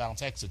yes, then I'll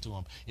text it to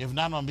him. If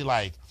not, I'm going to be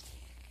like,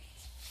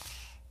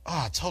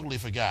 oh, I totally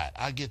forgot.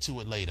 I'll get to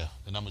it later.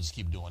 And I'm going to just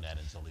keep doing that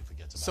until he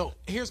forgets about it. So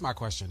here's my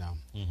question now.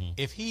 Mm-hmm.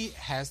 If he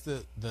has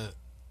the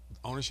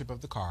ownership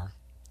of the car,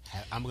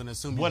 I'm going to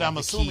assume what I'm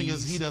assuming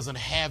is he doesn't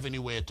have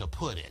anywhere to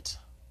put it.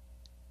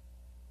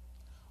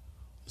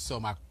 So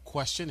my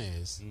question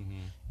is,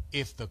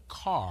 if the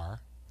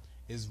car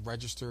is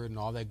registered and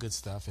all that good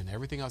stuff and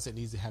everything else that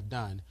needs to have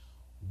done,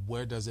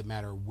 where does it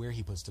matter where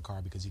he puts the car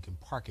because he can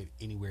park it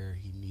anywhere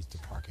he needs to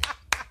park it?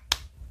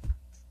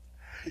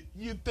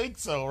 You think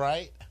so,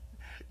 right?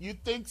 You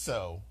think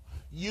so.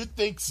 You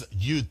think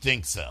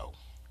so.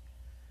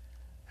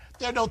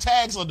 There are no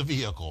tags on the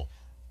vehicle.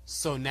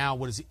 So now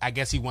what is he? I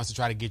guess he wants to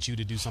try to get you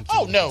to do something.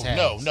 Oh, no.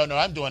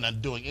 I'm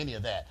doing any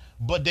of that.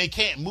 But they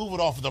can't move it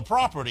off of the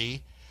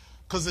property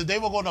because if they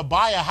were going to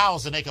buy a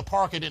house and they could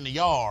park it in the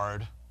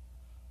yard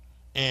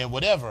and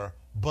whatever,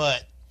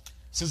 but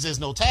since there's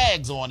no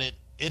tags on it,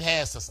 it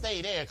has to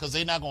stay there because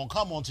they're not going to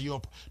come onto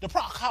your. The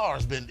car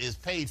is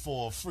paid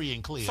for free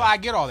and clear. So I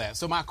get all that.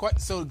 So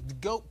so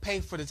go pay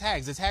for the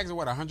tags. The tags are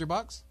what,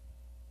 $100?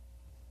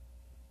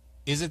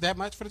 Is it that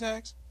much for the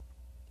tags?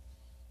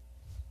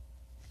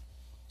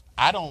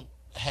 I don't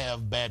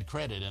have bad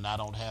credit and I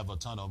don't have a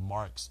ton of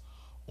marks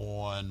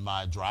on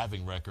my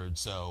driving record.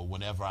 So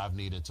whenever I've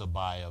needed to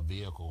buy a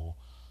vehicle,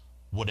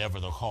 whatever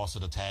the cost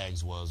of the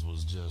tags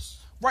was just.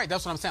 Right,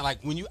 that's what I'm saying. Like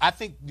I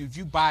think if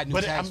you buy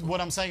new tags,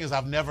 what I'm saying is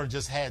I've never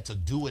just had to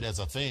do it as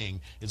a thing.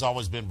 It's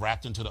always been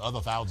wrapped into the other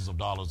thousands of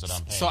dollars that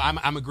I'm paying. So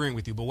I'm agreeing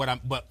with you,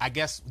 but I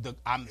guess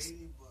I'm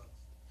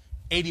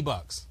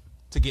 $80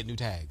 to get new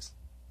tags.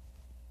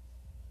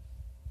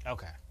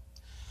 Okay.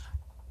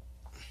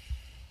 You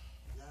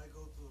gotta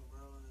go through a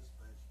Maryland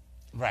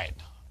inspection. Right,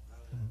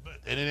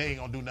 and it ain't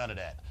gonna do none of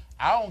that.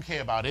 I don't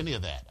care about any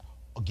of that.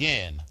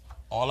 Again,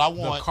 all I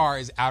want. The car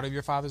is out of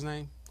your father's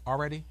name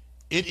already.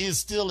 It is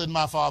still in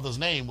my father's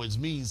name, which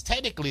means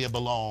technically it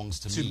belongs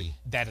to me.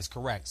 That is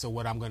correct. So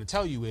what I'm going to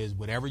tell you is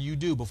whatever you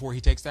do before he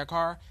takes that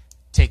car,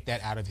 take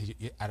that out of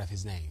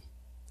his name.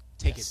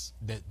 Take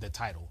the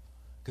title.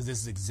 Because this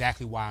is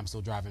exactly why I'm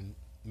still driving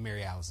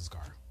Mary Alice's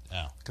car.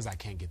 Oh. Because I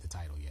can't get the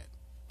title yet.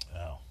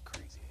 Oh.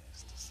 Crazy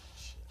ass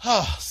shit.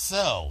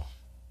 So,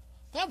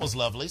 that was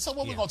lovely. So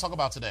what we going to talk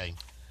about today?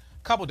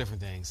 Couple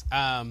different things.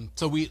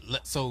 So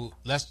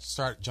let's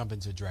jump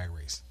into Drag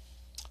Race.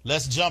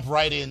 Let's jump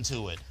right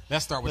into it.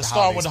 Let's start with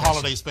the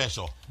holiday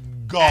special.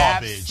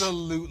 Garbage.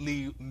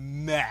 Absolutely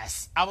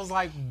mess. I was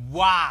like,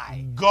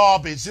 why?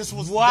 Garbage.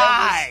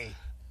 Why?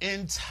 That was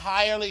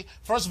entirely.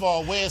 First of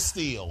all, where's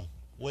Steele?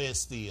 Where's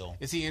Steele?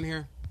 Is he in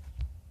here?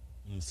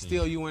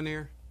 Steele, you in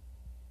there?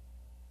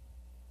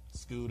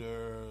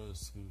 Scooter.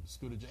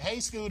 Hey,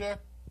 Scooter.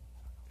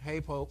 Hey,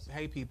 Pope.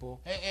 Hey,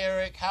 people. Hey,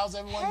 Eric. How's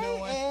everyone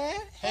doing?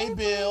 Ed. Hey,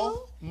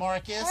 Bill.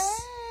 Marcus.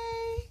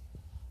 Hey.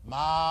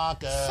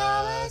 Marcus.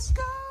 So let's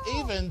go.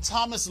 Even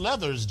Thomas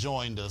Leathers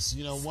joined us,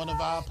 one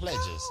of our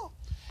pledges. Go.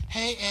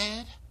 Hey,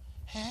 Ed.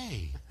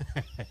 Hey.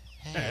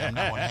 Hey, I'm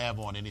not going to have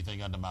on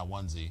anything under my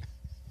onesie.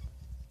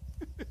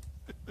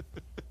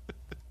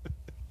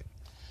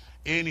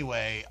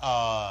 Anyway,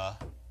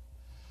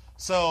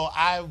 so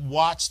I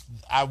watched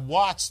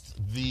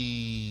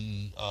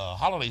the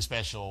holiday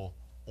special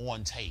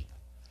on tape.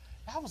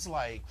 I was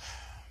like,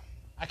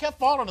 I kept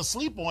falling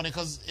asleep on it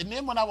and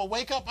then when I would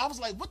wake up, I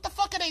was like, what the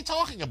fuck are they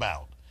talking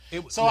about? I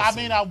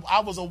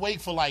was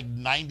awake for like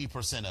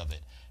 90% of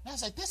it. And I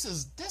was like,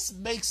 this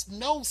makes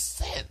no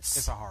sense.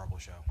 It's a horrible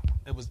show.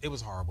 It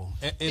was horrible.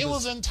 It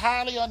was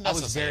entirely unnecessary. I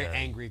was very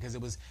angry because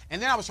it was,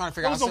 and then I was trying to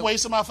figure out. It was a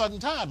waste of my fucking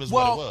time what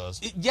it was.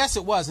 Yes,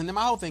 it was. And then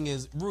my whole thing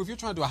is, Rue, if you're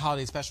trying to do a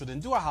holiday special,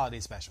 then do a holiday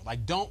special.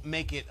 Like, don't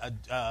make it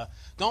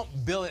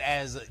don't bill it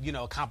as a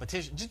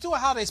competition. Just do a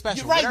holiday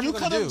special. You're right. You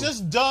could have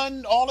just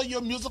done all of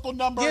your musical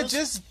numbers. Yeah,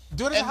 just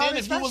do it as a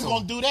holiday special. And then if you was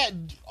going to do that,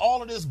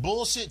 all of this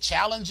bullshit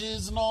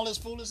challenges and all this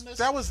foolishness.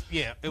 That was,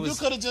 it was. You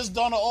could have just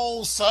done an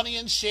old Sonny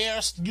and Cher.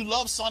 You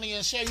love Sonny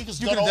and Cher. You could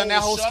have done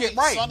that whole skit,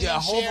 right? A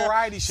whole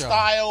variety show.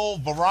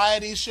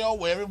 Variety show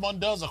where everyone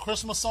does a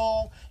Christmas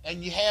song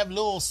and you have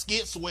little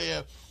skits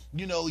where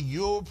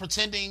you're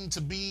pretending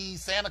to be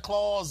Santa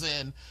Claus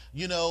and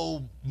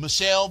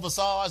Michelle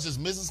Visage is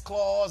Mrs.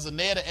 Claus and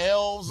they're the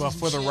elves. But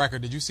for the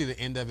record, did you see the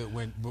end of it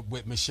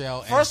with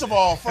Michelle? First of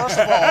all,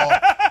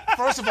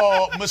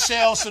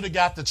 Michelle should have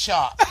got the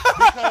chop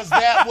because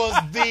that was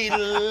the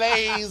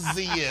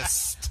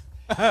laziest.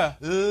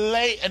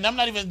 And I'm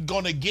not even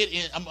going to get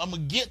in. I'm going to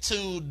get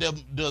to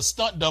the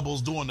stunt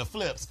doubles doing the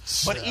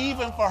flips. But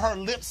even for her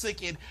lip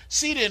syncing,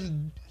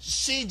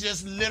 she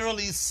just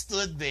literally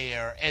stood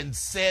there and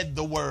said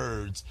the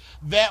words.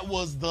 That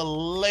was the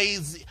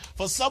lazy,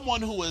 for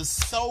someone who is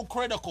so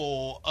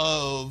critical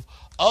of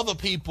other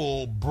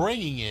people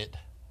bringing it.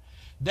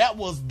 That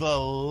was the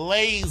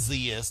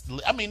laziest.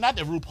 I mean, not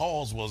that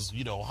RuPaul's was,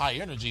 high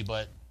energy,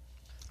 but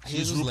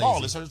his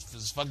RuPaul. It's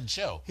his fucking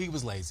show. He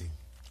was lazy.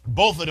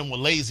 Both of them were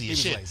lazy as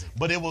shit. Lazy.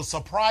 But it was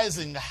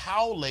surprising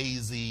how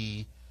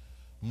lazy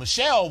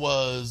Michelle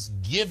was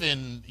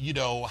given,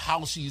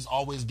 how she's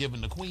always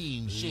given the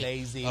queen shit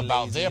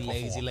about their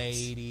performance. Lazy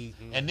lady.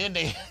 And then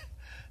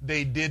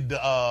they did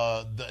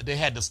they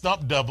had the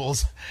stump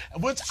doubles,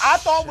 which I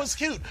thought was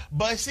cute.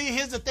 But see,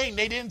 here's the thing: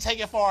 they didn't take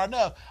it far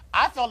enough.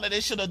 I felt that they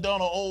should have done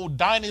an old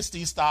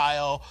Dynasty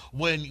style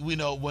when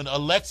when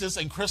Alexis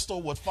and Crystal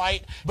would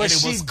fight, but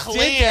and it was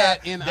clear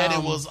that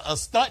it was a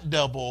stunt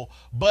double.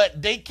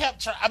 But they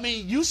kept trying. I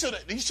mean, you should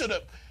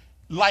have.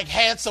 Like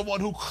had someone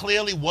who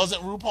clearly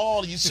wasn't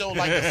RuPaul. You showed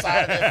like the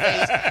side of their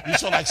face. You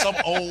showed like some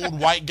old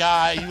white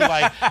guy. You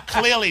like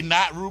clearly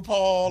not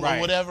RuPaul or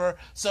whatever.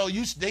 So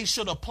they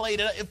should have played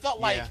it. It felt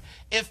like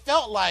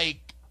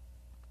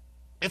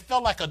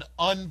an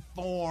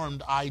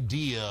unformed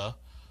idea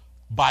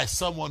by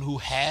someone who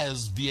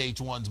has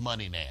VH1's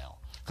money now.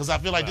 Because I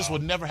feel like this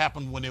would never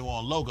happen when they were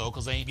on Logo,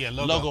 because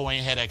Logo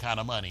ain't had that kind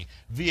of money.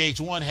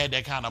 VH1 had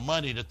that kind of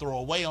money to throw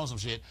away on some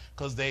shit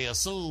because they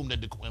assumed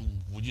that they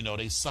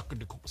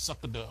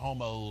suckered the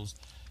homos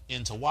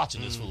into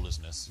watching this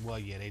foolishness. Well,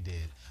 yeah, they did.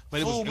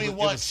 But Fool me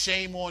once,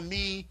 shame on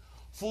me.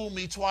 Fool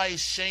me twice,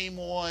 shame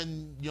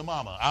on your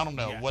mama. I don't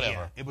know,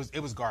 whatever. Yeah.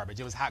 It was garbage.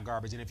 It was hot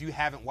garbage. And if you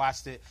haven't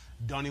watched it,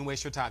 don't even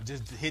waste your time.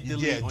 Just hit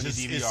delete on your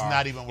DVR. It's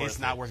not even worth it. It's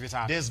not worth your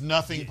time. There's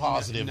nothing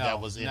positive that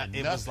was in it.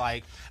 It was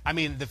like, I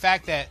mean, the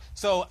fact that,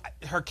 so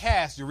her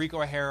cast, Eureka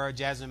O'Hara,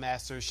 Jasmine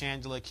Masters,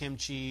 Shangela,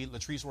 Kimchi,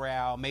 Latrice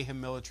Royale, Mayhem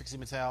Miller, Trixie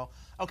Mattel.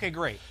 Okay,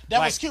 great. That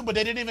was cute, but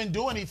they didn't even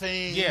do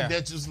anything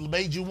that just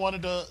made you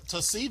wanted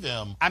to see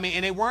them. I mean,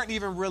 and they weren't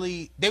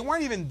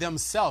even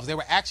themselves. They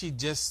were actually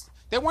just,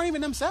 they weren't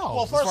even themselves.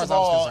 Well, first of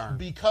all,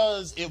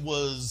 because it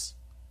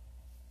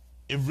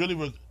really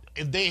was,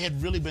 if they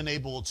had really been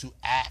able to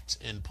act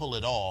and pull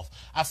it off,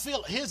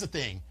 here's the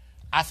thing.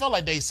 I felt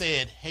like they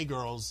said, hey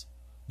girls,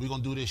 we're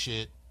going to do this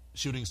shit,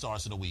 shooting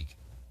starts in a week.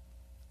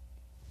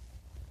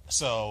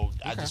 So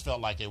I just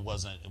felt like it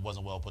wasn't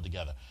well put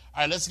together.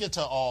 All right, let's get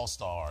to All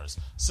Stars.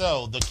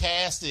 So the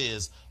cast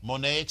is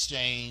Monet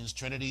Exchange,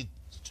 Trinity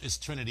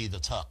the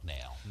Tuck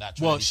now, not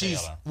Trinity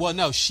Taylor. Well,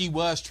 no, she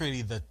was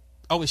Trinity the.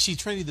 Oh, is she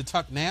Trinity the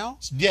Tuck now?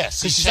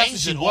 Yes, she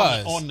changed it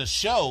on the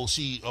show.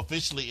 She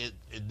officially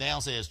it now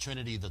says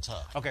Trinity the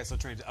Tuck. Okay, so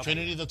Trinity. Okay.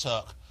 Trinity the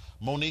Tuck,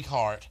 Monique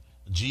Hart,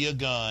 Gia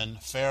Gunn,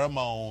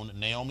 Pheromone,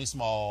 Naomi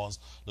Smalls,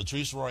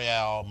 Latrice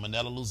Royale,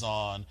 Manella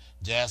Luzon,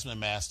 Jasmine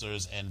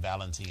Masters, and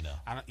Valentina.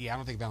 I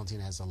don't think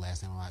Valentina has the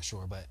last name. I'm not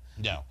sure, but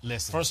no.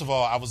 Listen. First of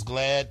all, I was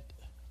glad.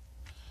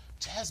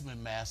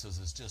 Jasmine Masters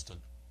is just an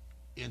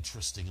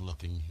interesting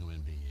looking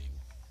human being.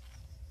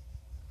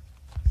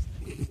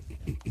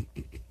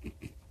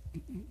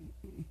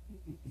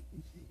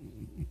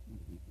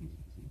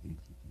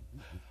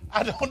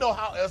 I don't know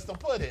how else to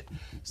put it.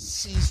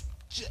 She's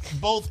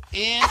both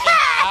in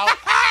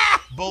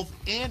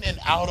and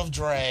out of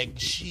drag.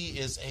 She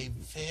is a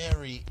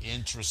very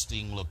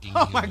interesting looking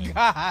human. Oh my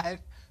God.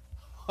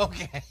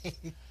 Okay.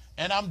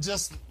 And I'm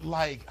just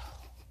like,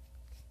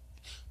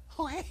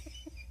 okay.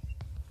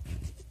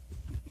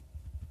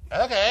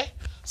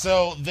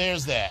 So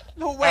there's that.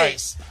 No, wait.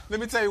 Right. Let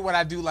me tell you what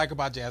I do like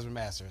about Jasmine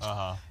Masters.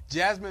 Uh-huh.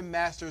 Jasmine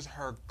Masters,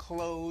 her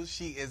clothes,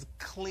 she is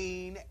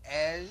clean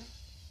as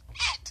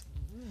shit.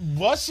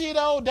 Was she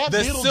though? That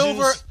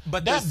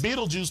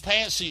Beetlejuice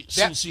pants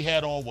she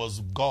had on was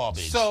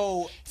garbage.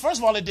 So first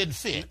of all, it didn't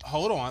fit.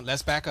 Hold on,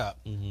 let's back up.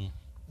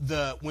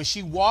 Mm-hmm. When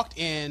she walked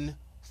in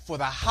for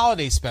the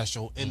holiday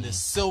special in the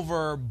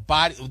silver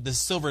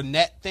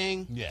net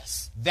thing,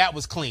 yes, that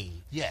was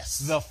clean. Yes,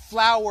 the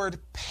flowered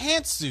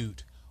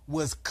pantsuit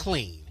was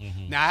clean.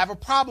 Mm-hmm. Now I have a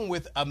problem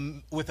with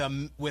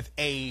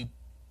a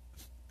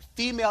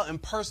female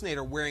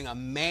impersonator wearing a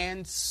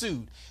man's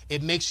suit.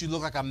 It makes you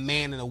look like a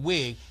man in a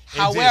wig.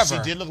 However,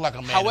 she did look like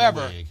a man in a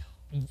wig.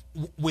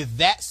 With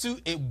that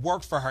suit, it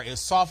worked for her. It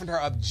softened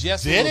her up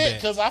just a little bit. Did it?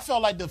 Because I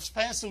felt like the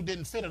pantsuit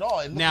didn't fit at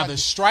all. Now the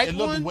striped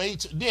one, it looked way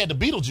too. Yeah, the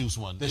Beetlejuice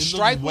one. The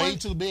striped one, way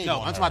too big.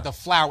 No, I'm talking about the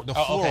floral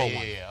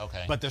one. Yeah,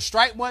 okay. But the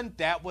striped one,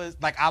 that was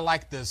like I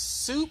like the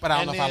suit, but I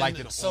don't know if I liked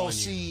it. So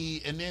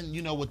and then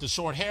with the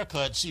short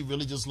haircut, she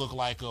really just looked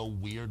like a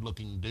weird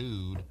looking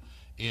dude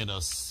in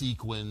a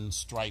sequin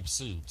striped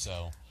suit.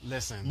 So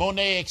listen,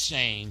 Monet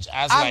Exchange.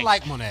 I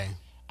like Monet.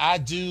 I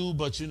do,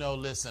 but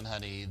listen,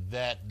 honey,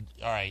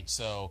 all right,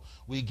 so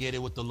we get it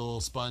with the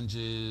little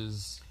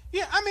sponges.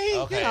 Yeah, I mean,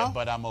 okay,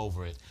 but I'm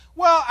over it.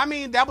 Well, I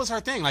mean, that was her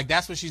thing. Like,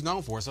 that's what she's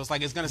known for. So it's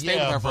like, it's going to stay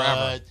with her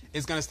forever.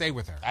 It's going to stay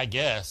with her. I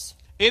guess.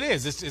 It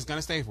is. It's going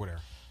to stay with her.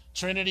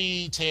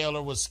 Trinity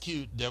Taylor was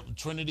cute.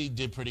 Trinity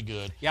did pretty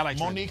good. Yeah, I like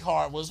Monique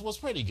Hart was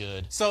pretty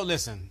good. So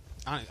listen,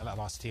 I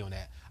lost the tea on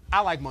that. I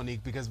like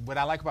Monique because what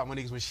I like about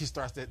Monique is when she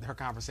starts her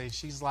conversation,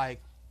 she's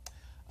like,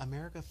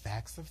 America,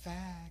 facts are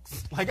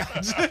facts. Like,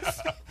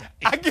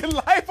 I get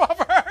life off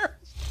of her.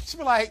 She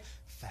be like,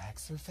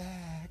 facts are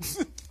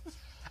facts.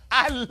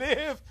 I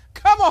live.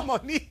 Come on,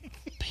 Monique.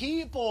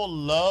 People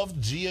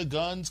loved Gia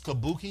Gunn's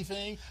kabuki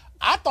thing.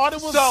 I thought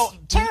it was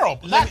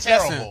terrible. Not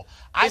terrible.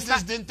 I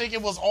just didn't think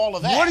it was all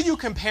of that. What are you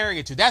comparing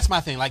it to? That's my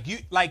thing.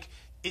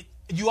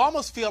 You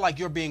almost feel like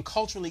you're being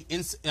culturally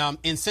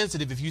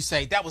insensitive if you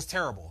say that was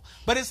terrible.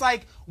 But it's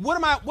like, what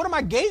am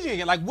I gauging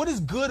it? Like, what is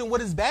good and what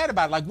is bad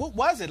about it? Like, what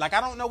was it? Like, I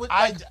don't know what.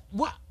 Like,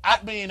 what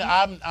did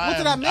I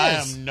miss?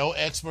 I am no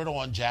expert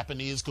on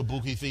Japanese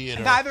kabuki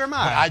theater. Neither am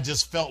I. But I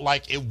just felt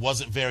like it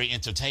wasn't very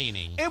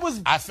entertaining.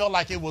 I felt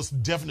like it was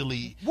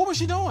definitely. What was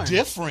she doing?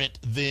 Different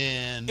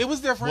than. It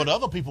was different. What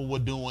other people were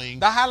doing.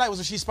 The highlight was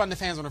when she spun the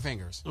fans on her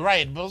fingers.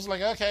 Right, but it was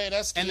like, okay,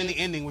 that's cute. And then the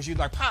ending was she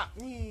like pop.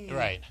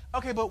 Right.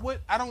 Okay, but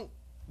what I don't.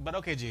 But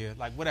okay, Gia,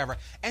 like whatever.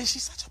 And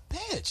she's such a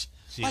bitch.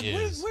 She like,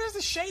 is. Where's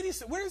the shady?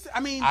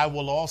 I mean, I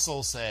will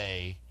also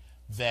say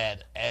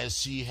that as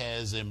she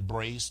has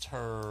embraced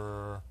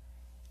her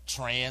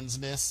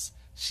transness,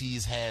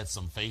 she's had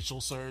some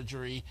facial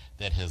surgery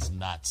that has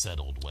not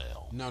settled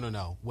well.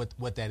 No.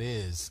 What that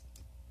is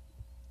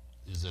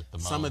it the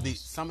some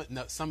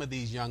of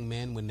these young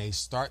men when they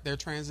start their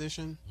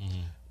transition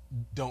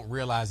don't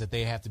realize that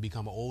they have to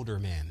become older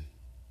men.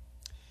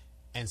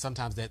 And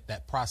sometimes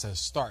that process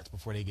starts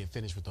before they get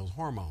finished with those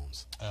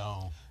hormones.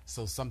 Oh.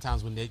 So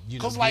sometimes when they,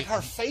 because like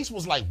her face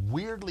was like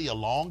weirdly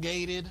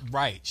elongated.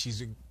 Right.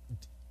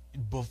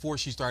 Before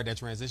she started that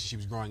transition, she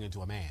was growing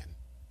into a man.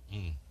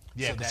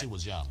 Yeah, because she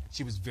was young.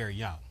 She was very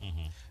young.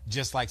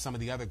 Just like some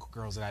of the other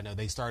girls that I know,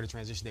 they started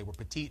transition. They were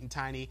petite and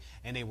tiny,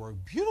 and they were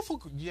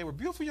beautiful. They were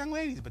beautiful young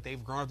ladies, but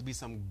they've grown up to be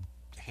some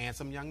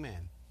handsome young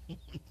men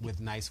with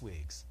nice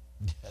wigs.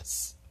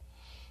 Yes.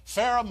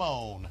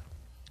 Pheromone.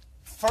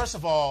 First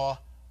of all,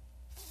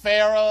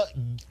 Farrah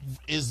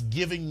is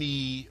giving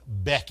me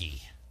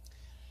Becky.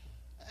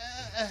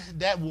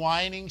 That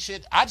whining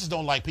shit. I just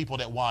don't like people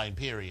that whine,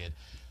 period.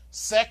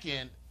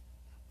 Second,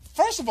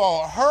 first of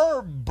all,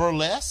 her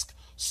burlesque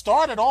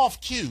started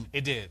off cute.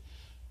 It did.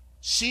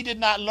 She did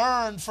not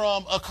learn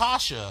from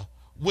Akasha.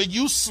 When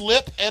you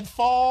slip and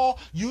fall,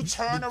 you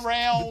turn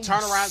around,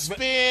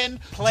 spin,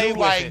 play do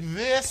like it.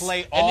 this,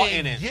 play all and then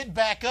in it. Get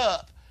back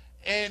up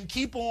and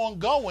keep on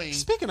going.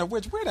 Speaking of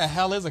which, where the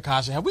hell is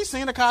Akasha? Have we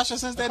seen Akasha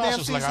since that damn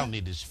Akasha's season? like, I don't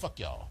need this. Fuck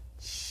y'all.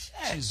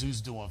 She's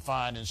doing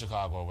fine in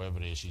Chicago or wherever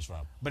it is she's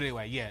from. But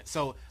anyway, yeah.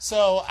 So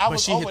I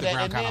was she over hit the that,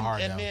 ground and kind of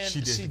hard, then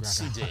though. she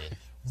She did.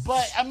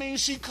 But I mean,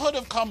 she could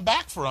have come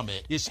back from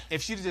it.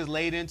 If she'd have just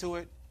laid into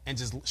it and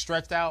just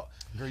stretched out,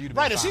 girl, you'd have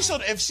been Right?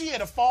 fine. If she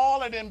had a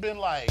fall and then been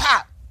like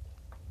pop,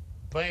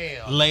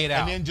 bam, laid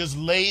out, and then just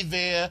laid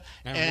there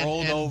and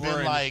rolled over, been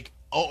and like,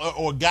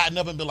 or gotten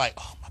up and been like,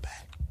 oh my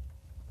back.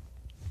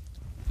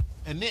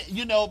 And then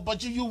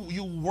but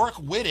you work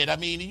with it. I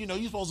mean,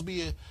 you're supposed to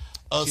be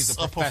a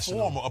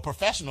performer, a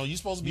professional. You're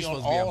supposed to be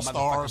on All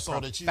Stars so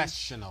that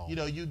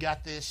you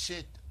got this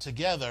shit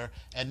together.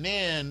 And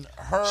then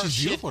she's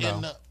shit beautiful,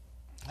 in though.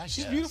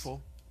 She's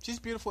beautiful. She's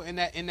beautiful in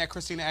that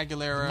Christina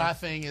Aguilera. My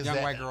thing is young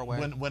that white girl way.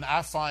 When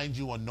I find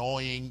you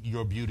annoying,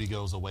 your beauty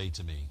goes away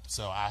to me.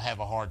 So I have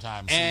a hard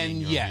time seeing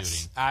your beauty.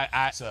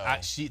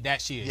 She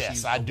is. Yes,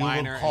 she's I do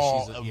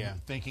recall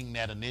thinking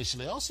that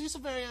initially. Oh, she's a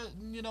very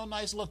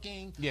nice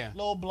looking,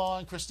 little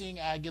blonde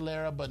Christina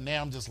Aguilera. But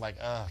now I'm just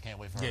like, I can't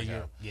wait for her to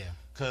go. Yeah.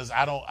 Because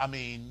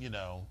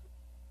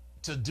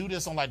to do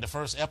this on like the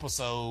first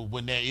episode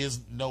when there is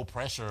no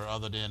pressure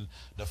other than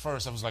the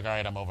first, I was like, all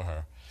right, I'm over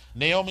her.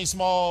 Naomi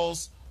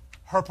Smalls.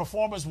 Her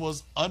performance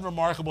was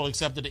unremarkable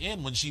except at the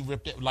end when she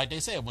ripped it, like they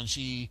said, when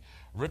she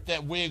ripped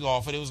that wig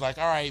off, and it was like,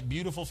 all right,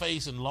 beautiful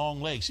face and long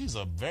legs. She's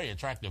a very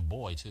attractive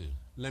boy, too.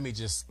 Let me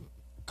just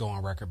go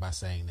on record by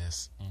saying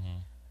this.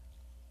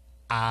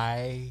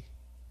 I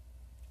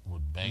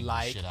would bang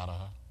the shit out of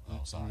her. Oh,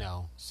 sorry.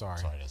 No, sorry.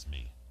 Sorry, that's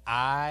me.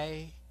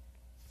 I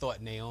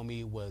thought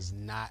Naomi was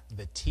not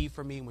the T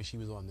for me when she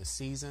was on the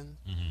season.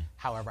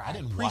 However, I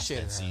didn't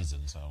appreciate that season,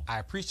 so I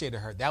appreciated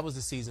her. That was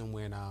the season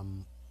when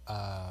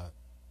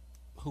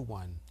who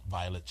won?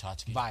 Violet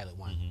Chachki. Violet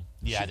won.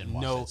 Yeah, I didn't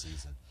watch that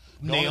season.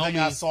 The only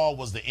thing I saw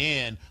was the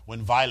end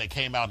when Violet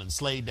came out and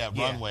slayed that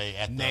runway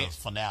at the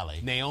finale.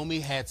 Naomi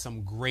had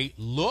some great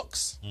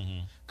looks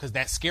because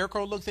that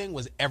scarecrow look thing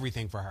was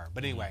everything for her.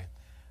 But anyway,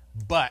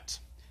 but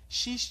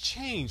she's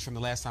changed from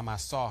the last time I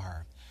saw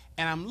her.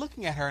 And I'm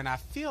looking at her and I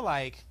feel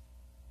like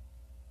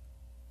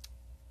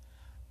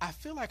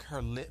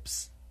her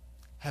lips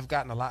have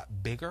gotten a lot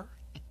bigger.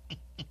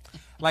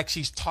 Like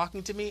she's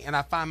talking to me, and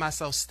I find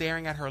myself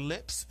staring at her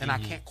lips, and I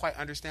can't quite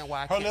understand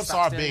why. Her lips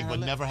are big, but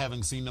never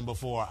having seen them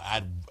before,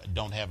 I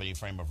don't have any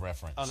frame of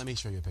reference. Oh, let me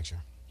show you a picture.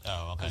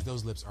 Oh, okay. Because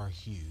those lips are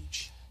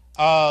huge.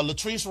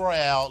 Latrice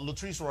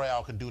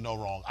Royale can do no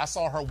wrong. I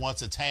saw her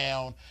once at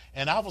town,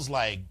 and I was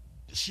like,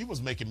 she was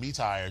making me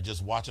tired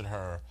just watching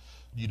her,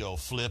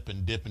 flip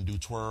and dip and do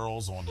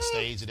twirls on the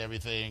stage and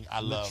everything. I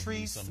love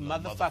Latrice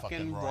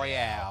motherfucking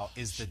Royale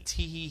is the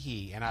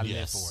tee-hee-hee, and I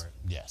live for it.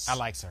 Yes. I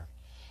like her.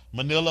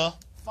 Manila,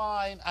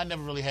 fine. I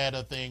never really had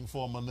a thing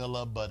for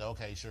Manila, but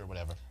okay, sure,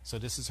 whatever. So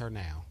this is her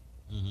now.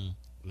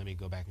 Let me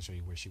go back and show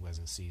you where she was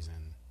in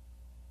season.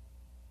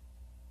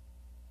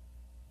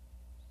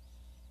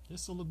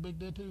 This still look big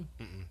there too.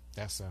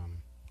 That's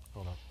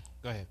hold up.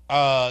 Go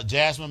ahead.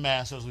 Jasmine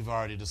Masters. We've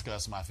already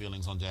discussed my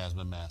feelings on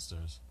Jasmine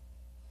Masters.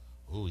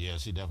 Oh yeah,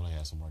 she definitely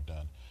has some work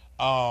done.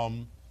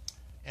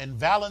 And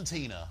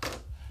Valentina.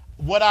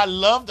 What I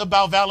loved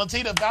about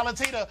Valentina,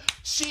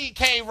 she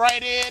came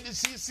right in and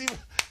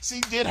she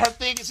did her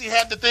thing and she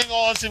had the thing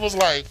on. She was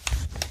like,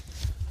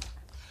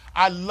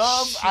 I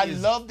love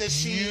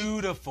that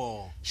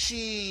beautiful.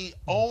 She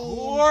owned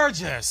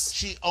gorgeous.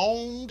 She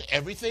owned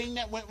everything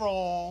that went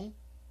wrong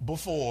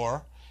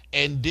before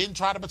and didn't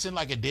try to pretend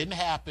like it didn't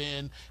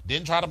happen.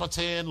 Didn't try to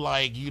pretend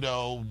like,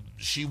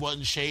 she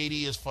wasn't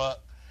shady as fuck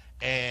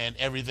and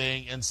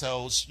everything. And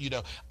so,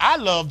 I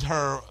loved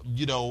her,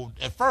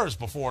 at first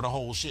before the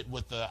whole shit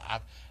with the,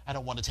 I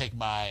don't want to take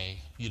my,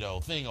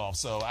 thing off.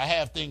 So I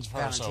have things for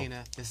her.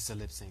 Valentina, this is a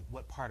lip sync.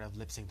 What part of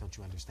lip sync don't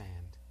you understand?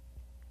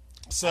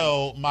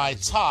 So my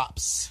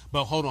tops.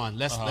 But hold on.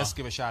 Let's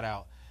give a shout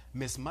out.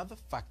 Miss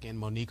motherfucking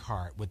Monique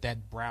Hart with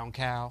that brown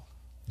cow.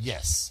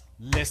 Yes.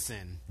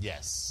 Listen.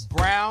 Yes.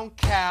 Brown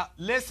cow.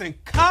 Listen.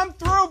 Come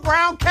through,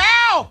 brown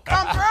cow.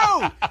 Come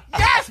through.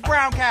 Yes,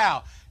 brown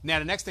cow. Now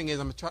the next thing is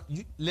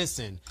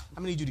listen. I'm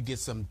gonna need you to get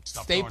some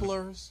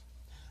staplers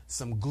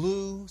some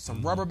glue,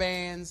 some rubber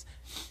bands.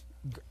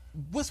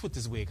 What's with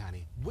this wig,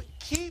 honey?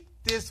 Keep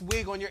this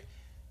wig on your...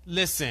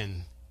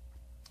 Listen.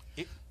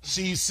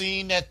 She's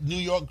seen that New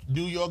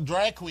York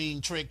drag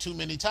queen trick too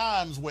many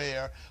times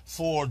where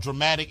for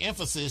dramatic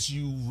emphasis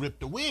you rip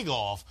the wig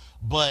off,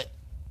 but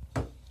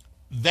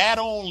that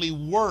only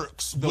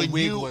works the when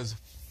wig was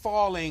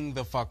falling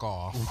the fuck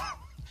off.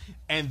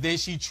 And then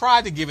she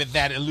tried to give it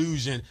that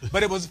illusion,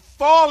 but it was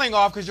falling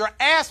off because your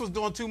ass was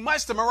doing too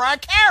much to Mariah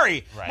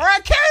Carey. Right.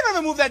 Mariah Carey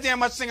doesn't move that damn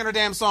much singing her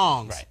damn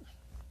songs. Right.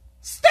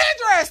 Stand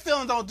your ass still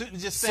and don't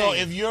just sing. So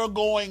if you're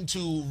going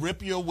to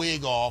rip your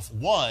wig off,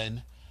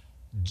 one,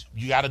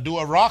 you got to do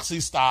a Roxy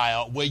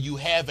style where you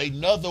have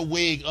another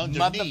wig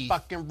underneath.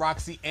 Motherfucking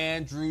Roxy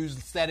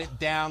Andrews set it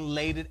down,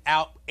 laid it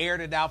out,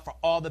 aired it out for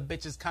all the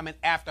bitches coming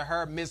after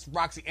her. Miss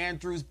Roxy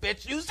Andrews,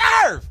 bitch, you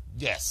serve.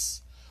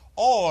 Yes.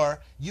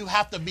 Or you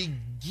have to be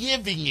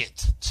giving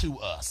it to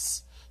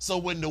us. So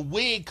when the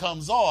wig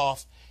comes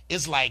off,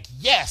 it's like,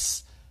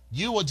 yes,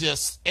 you were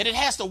just, and it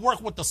has to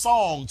work with the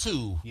song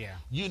too. Yeah.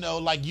 You know,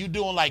 like you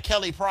doing like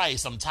Kelly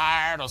Price, I'm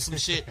tired or some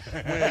shit,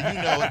 where,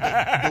 you know,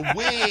 the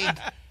wig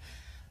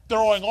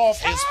throwing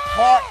off is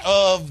part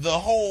of the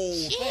whole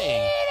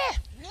thing.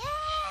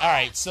 All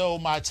right, so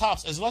my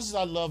tops, as much as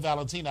I love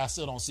Valentina, I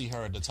still don't see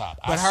her at the top.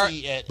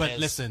 But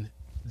listen,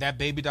 that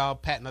baby doll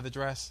patent of the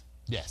dress.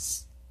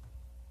 Yes.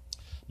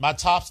 My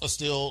tops are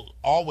still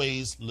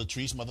always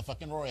Latrice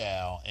motherfucking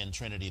Royale and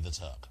Trinity the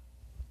Tuck.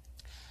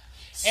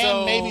 So,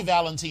 and maybe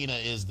Valentina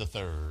is the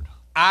third.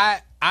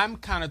 I'm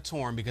kind of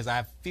torn because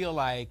I feel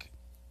like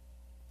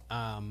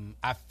and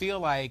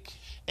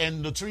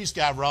Latrice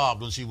got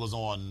robbed when she was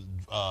on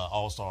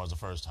All Stars the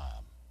first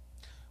time.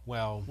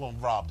 Well,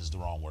 robbed is the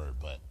wrong word,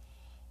 but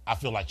I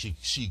feel like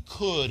she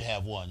could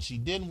have won. She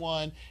didn't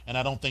win, and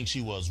I don't think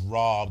she was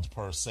robbed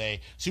per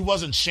se. She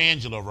wasn't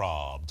Shangela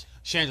robbed.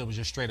 Shangela was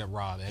just straight up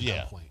robbed at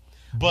that point.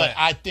 But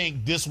I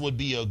think this would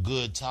be a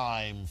good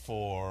time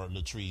for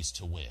Latrice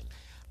to win.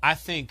 I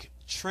think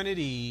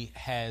Trinity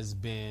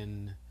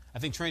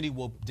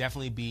will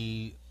definitely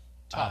be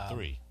top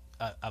three.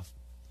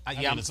 I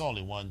mean, it's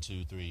only 1,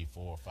 2, 3,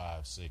 4,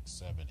 5, 6,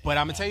 7, 8. But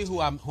I'm gonna tell you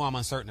who I'm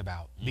uncertain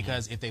about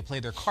because if they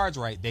play their cards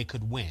right, they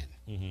could win.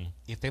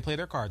 If they play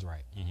their cards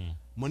right,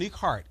 Monique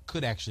Hart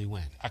could actually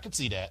win. I could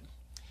see that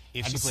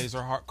if she plays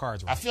her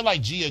cards right. I feel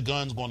like Gia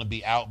Gunn's going to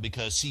be out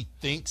because she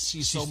thinks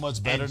she's so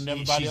much better than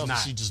everybody else. Not.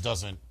 She just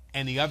doesn't.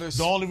 And the others.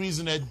 The only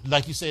reason that,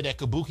 like you said, that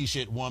Kabuki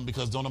shit won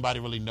because don't nobody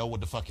really know what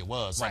the fuck it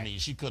was. Right. I mean,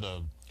 she could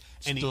have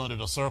stood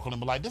in a circle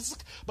and be like, this is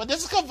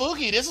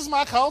Kabuki. This is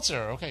my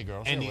culture. Okay,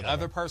 girl. And the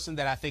other person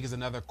that I think is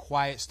another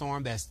quiet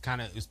storm that's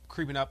kind of is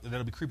creeping up,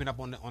 that'll be creeping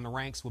up on the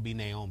ranks will be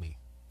Naomi.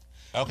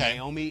 Okay.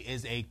 Naomi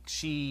is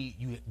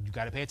you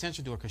got to pay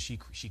attention to her because she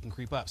can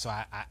creep up. So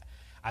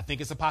I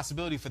think it's a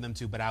possibility for them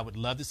too. But I would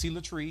love to see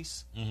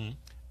Latrice.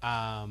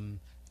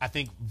 I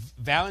think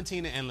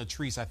Valentina and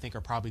Latrice, I think,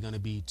 are probably going to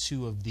be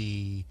two of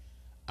the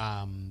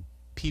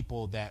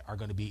people that are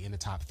going to be in the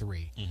top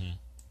three.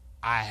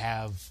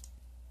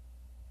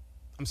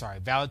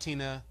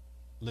 Valentina,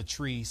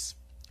 Latrice,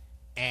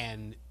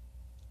 and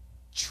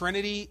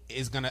Trinity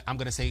I'm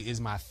gonna say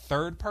is my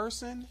third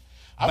person.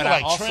 I feel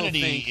like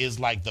Trinity is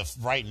like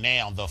right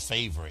now the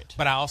favorite.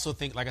 But I also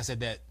think, like I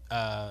said, that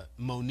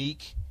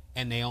Monique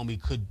and Naomi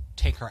could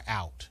take her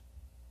out.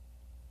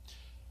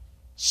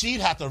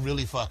 She'd have to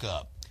really fuck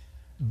up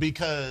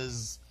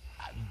because,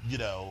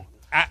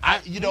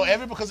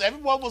 because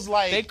everyone was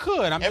like they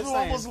could.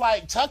 Everyone was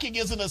like tucking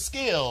isn't a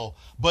skill,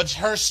 but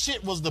her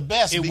shit was the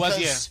best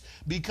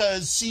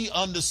because she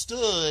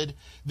understood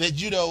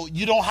that you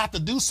don't have to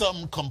do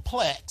something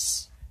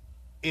complex.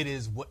 It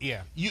is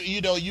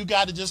you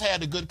got to just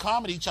have the good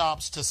comedy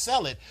chops to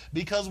sell it,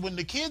 because when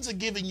the kids are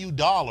giving you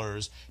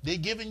dollars, they're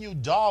giving you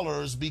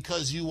dollars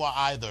because you are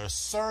either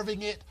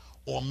serving it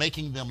or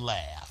making them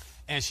laugh.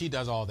 And she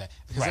does all that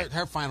because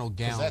her final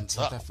gown.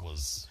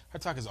 Her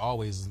tuck is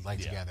always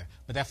together,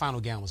 but that final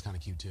gown was kind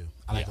of cute too.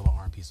 I like the little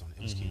arm piece on it.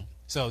 It was cute.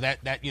 So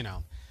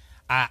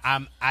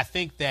I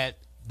think that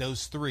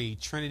those three,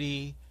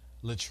 Trinity,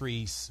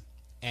 Latrice,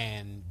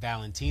 and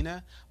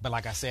Valentina. But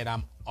like I said,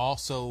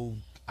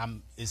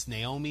 it's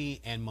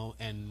Naomi and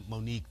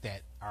Monique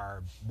that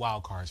are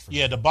wild cards for me.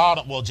 Yeah, the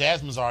bottom. Well,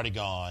 Jasmine's already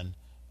gone.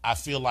 I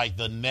feel like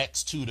the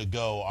next two to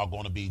go are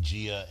going to be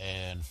Gia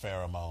and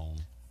Pheromone.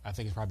 I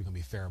think it's probably going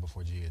to be Farrah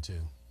before Gia, too.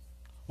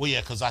 Well,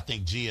 yeah, because I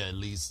think Gia, at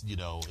least,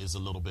 is a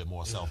little bit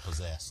more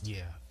self-possessed.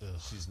 Yeah.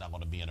 She's not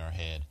going to be in her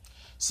head.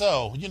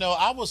 So,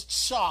 I was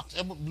shocked.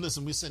 And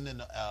listen, we're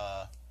sitting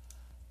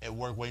at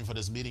work waiting for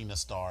this meeting to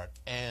start.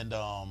 And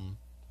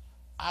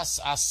I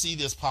see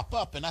this pop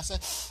up, and I said,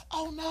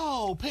 oh,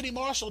 no, Penny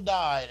Marshall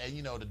died. And,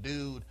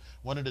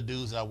 one of the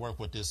dudes that I work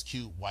with, this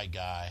cute white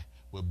guy,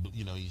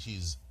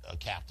 he's a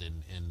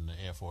captain in the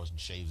Air Force and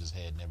shaves his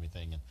head and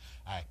everything. And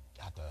I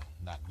have to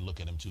not look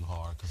at him too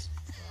hard because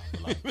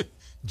like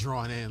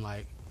drawn in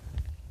like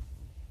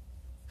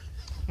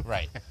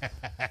right.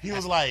 He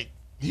was like,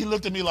 he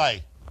looked at me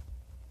like,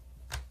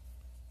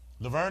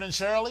 Laverne and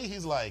Shirley.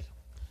 He's like,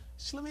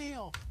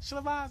 Schlemiel,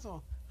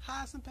 Schlevazo.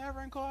 Haas and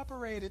Pepper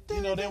Incorporated.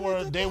 You know,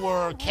 they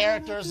were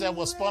characters that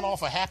were spun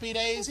off of Happy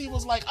Days. He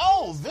was like,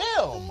 oh,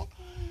 them.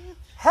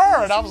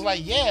 Her. And I was like,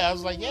 yeah.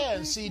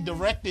 And she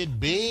directed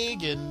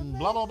Big and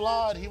blah, blah,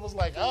 blah. And he was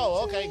like,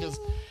 oh, okay. Because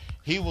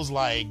he was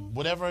like,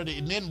 whatever.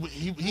 And then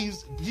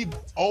he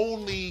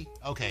only,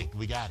 okay,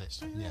 we got it.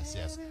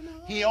 Yes.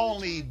 He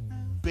only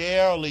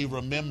barely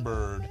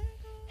remembered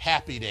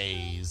Happy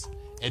Days.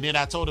 And then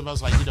I told him, I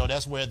was like, you know,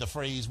 that's where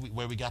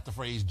we got the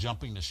phrase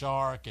jumping the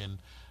shark and,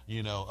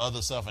 you know,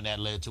 other stuff. And that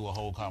led to a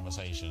whole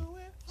conversation.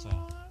 So.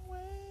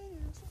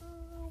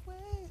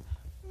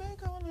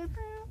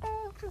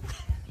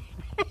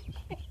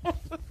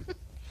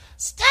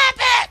 Stop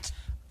it!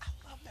 I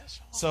love that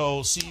song.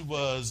 So she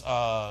was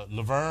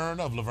Laverne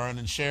of Laverne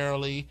and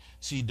Shirley.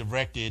 She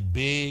directed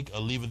Big,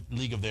 A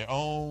League of Their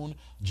Own,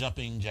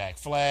 Jumping Jack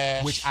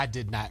Flash. Which I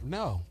did not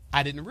know.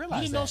 I didn't realize that.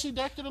 You didn't know she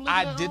directed A League of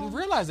Their Own? I didn't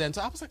realize that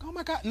until I was like, oh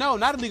my God. No,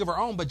 not A League of Her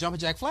Own, but Jumping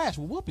Jack Flash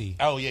with Whoopi.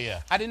 Oh,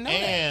 yeah. I didn't know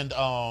that.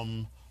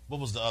 And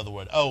what was the other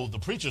word? Oh, The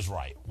Preacher's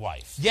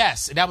Wife.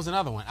 Yes, that was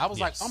another one. I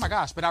was like, oh my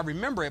gosh, but I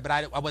remember it, but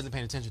I wasn't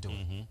paying attention to it.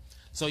 Mm-hmm.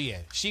 So yeah,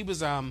 she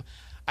was.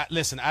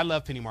 Listen, I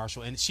love Penny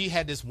Marshall, and she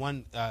had this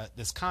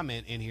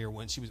comment in here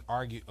when she was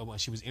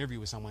interviewed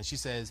with someone. She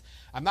says,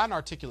 "I'm not an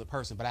articulate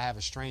person, but I have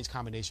a strange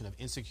combination of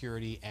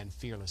insecurity and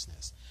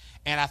fearlessness."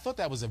 And I thought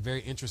that was a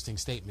very interesting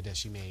statement that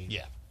she made.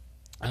 Yeah,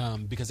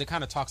 because it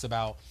kind of talks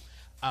about.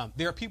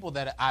 There are people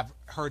that I've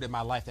heard in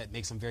my life that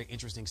make some very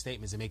interesting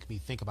statements and make me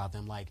think about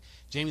them. Like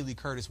Jamie Lee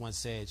Curtis once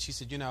said, she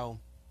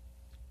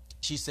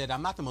said,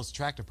 I'm not the most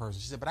attractive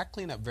person. She said, but I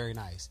clean up very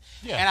nice.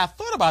 Yeah. And I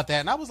thought about that,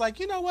 and I was like,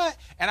 you know what?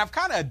 And I've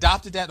kind of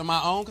adopted that on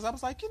my own because I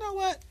was like, you know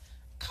what?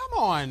 Come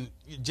on,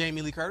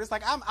 Jamie Lee Curtis.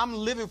 Like, I'm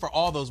living for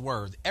all those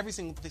words, every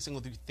single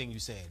thing you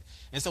said.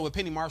 And so with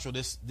Penny Marshall,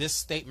 this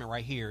statement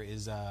right here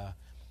is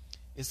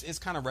it's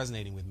kind of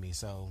resonating with me.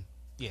 So,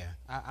 yeah,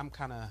 I'm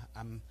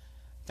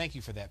thank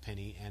you for that,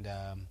 Penny. And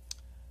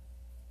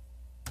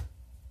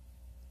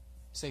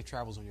safe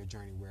travels on your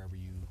journey wherever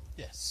you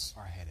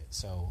are headed.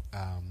 So,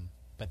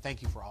 but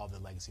thank you for all the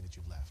legacy that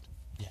you've left.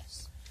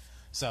 Yes.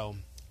 So,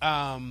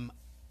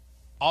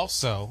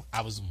 also,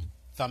 I was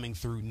thumbing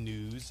through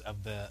news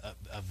of the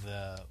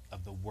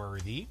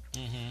worthy.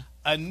 Mm-hmm.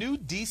 A new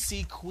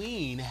DC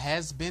queen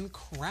has been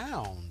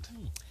crowned.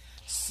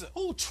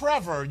 So,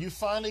 Trevor, you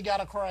finally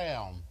got a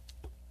crown.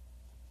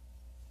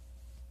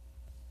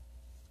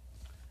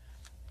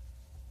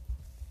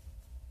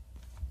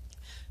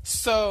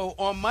 So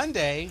on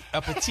Monday,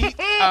 a petite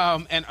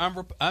and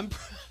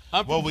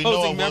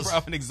unproposing member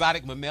of an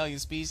exotic mammalian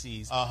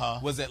species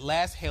was at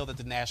last hailed at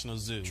the National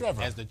Zoo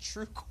as the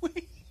true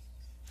queen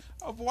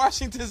of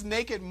Washington's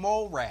naked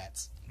mole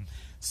rats.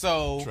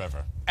 So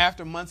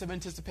after months of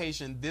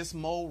anticipation, this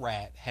mole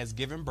rat has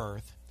given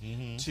birth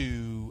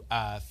to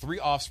 3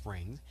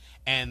 offspring.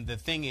 And the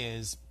thing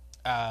is,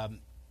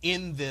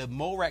 in the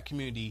mole rat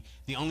community,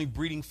 the only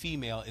breeding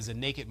female is a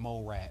naked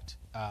mole rat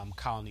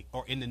colony,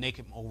 or in the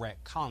naked mole rat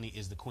colony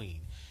is the queen.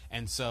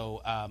 And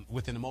so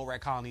within the mole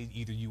rat colony,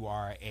 either you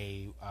are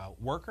a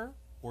worker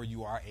or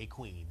you are a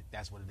queen.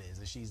 That's what it is.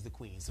 And she's the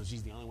queen. So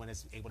she's the only one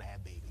that's able to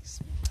have babies.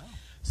 Oh.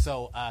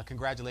 So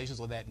congratulations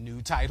on that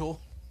new title.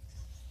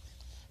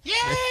 Yay!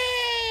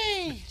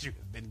 that you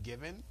have been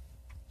given.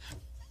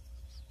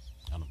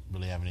 I don't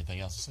really have anything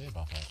else to say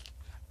about that.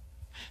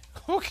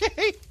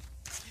 Okay.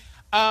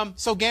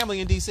 So gambling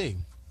in D.C.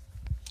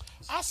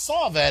 I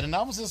saw that and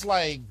I was just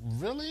like,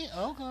 really?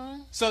 Okay.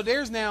 So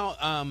there's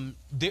now,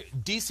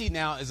 D.C.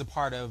 now is a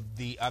part of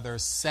the other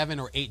 7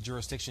 or 8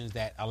 jurisdictions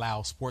that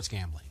allow sports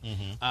gambling.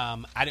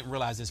 Mm-hmm. I didn't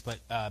realize this, but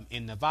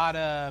in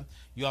Nevada,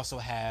 you also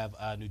have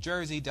New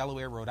Jersey,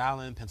 Delaware, Rhode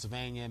Island,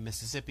 Pennsylvania,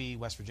 Mississippi,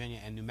 West Virginia,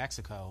 and New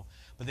Mexico.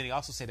 But then they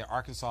also say that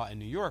Arkansas and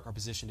New York are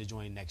positioned to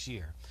join next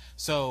year.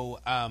 So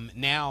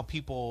now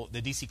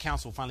the D.C.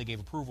 Council finally gave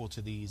approval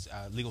to these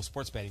legal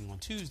sports betting on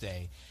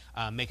Tuesday,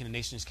 making the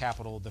nation's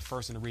capital the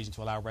first in the region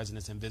to allow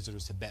residents and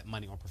visitors to bet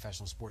money on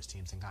professional sports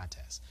teams and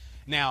contests.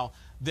 Now,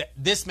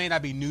 this may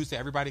not be news to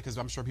everybody because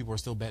I'm sure people are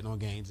still betting on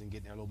games and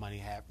getting their little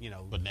money,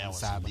 But now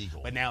it's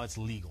legal. But now it's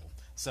legal.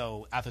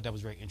 So I thought that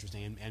was very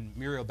interesting. And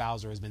Muriel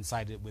Bowser has been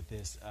cited with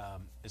this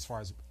as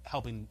far as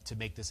helping to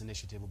make this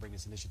initiative or bring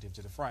this initiative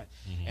to the front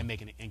and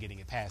getting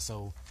it passed.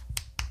 So,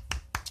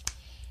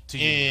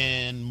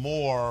 in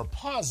more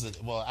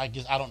positive, well, I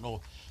guess I don't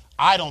know.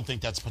 I don't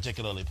think that's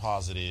particularly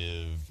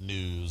positive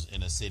news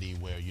in a city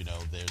where,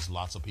 there's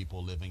lots of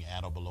people living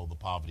at or below the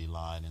poverty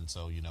line. And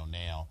so,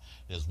 now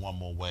there's one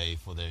more way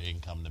for their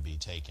income to be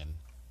taken.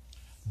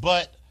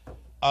 But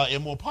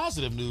in more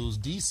positive news,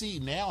 D.C.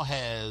 now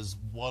has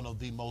one of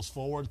the most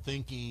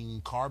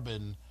forward-thinking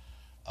carbon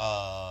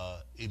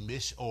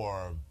emission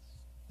or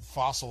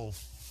fossil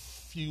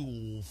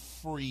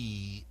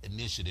fuel-free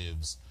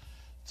initiatives.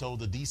 So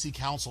the D.C.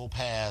 Council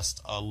passed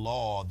a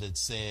law that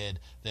said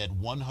that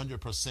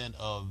 100%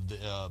 of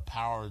the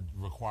power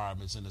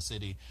requirements in the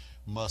city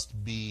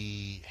must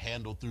be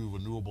handled through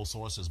renewable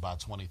sources by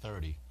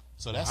 2030.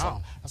 So that's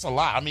Wow. that's a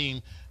lot. I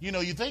mean, you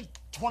think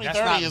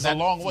 2030 not is that a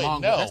long way.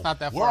 long, No, that's not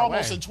that we're far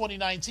almost away. in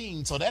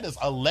 2019, so that is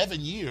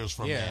 11 years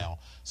from Yeah. now.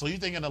 So you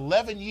think in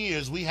 11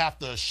 years we have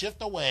to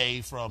shift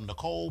away from the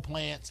coal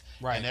plants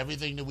Right. and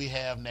everything that we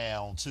have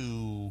now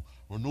to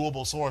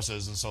renewable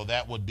sources, and so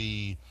that would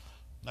be,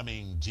 I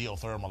mean,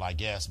 geothermal, I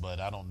guess, but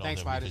I don't know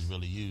Thanks, that we Midas. could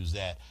really use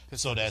that.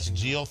 That's So that's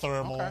interesting.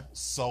 geothermal, Okay.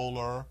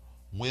 solar,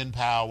 wind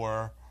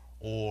power,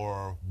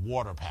 or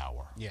water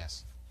power.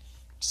 Yes.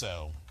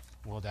 So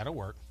Well, that'll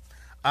work.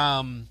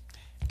 And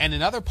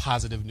in other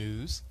positive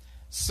news,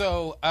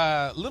 so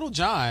Little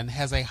John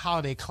has a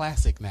holiday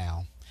classic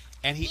now,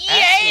 and he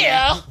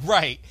actually,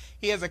 right.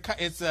 He has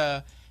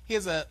a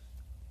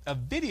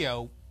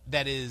video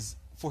that is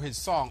for his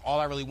song "All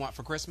I Really Want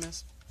for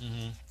Christmas."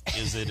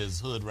 is it as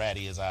hood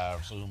ratty as I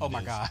assume? Oh it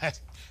my is? God!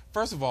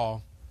 First of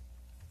all,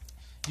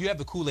 you have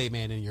the Kool-Aid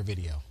Man in your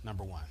video.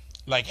 Number one.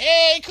 Like,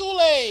 hey,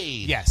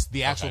 Kool-Aid. Yes,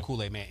 the actual Okay.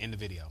 Kool-Aid Man in the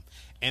video,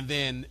 and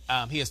then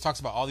he has talks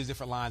about all these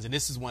different lines, and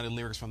this is one of the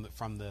lyrics from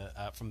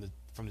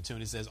the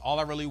tune. It says, "All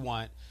I really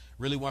want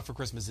for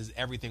Christmas is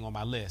everything on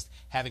my list.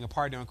 Having a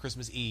party on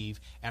Christmas Eve,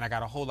 and I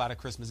got a whole lot of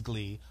Christmas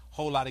glee,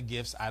 whole lot of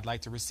gifts I'd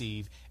like to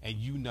receive,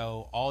 and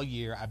all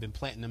year I've been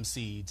planting them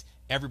seeds.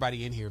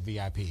 Everybody in here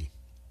VIP."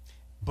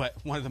 But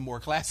one of the more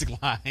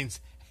classic lines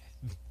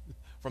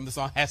from the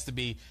song has to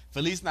be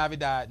 "Feliz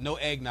Navidad, no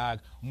eggnog,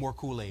 more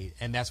Kool-Aid,"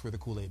 and that's where the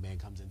Kool-Aid Man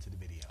comes into the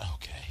video.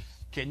 Okay.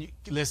 Can you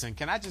listen?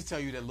 Can I just tell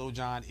you that Lil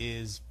Jon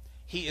is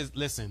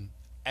listen,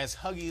 as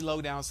Huggy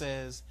Lowdown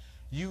says,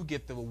 you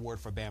get the award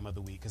for Bam of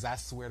the Week, because I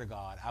swear to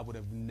God, I would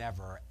have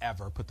never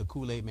ever put the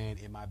Kool-Aid Man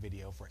in my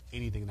video for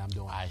anything that I'm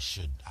doing. I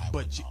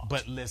would not.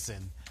 But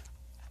listen,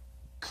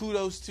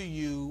 kudos to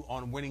you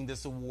on winning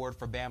this award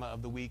for Bama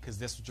of the Week, because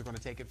this is what you're going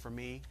to take it from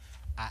me.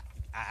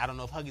 I don't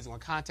know if Huggy's going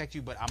to contact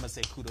you, but I'm going to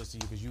say kudos to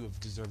you because you have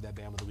deserved that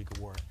Bama of the Week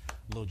award,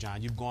 Lil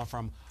Jon. You've gone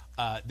from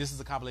this is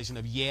a compilation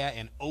of yeah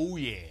and oh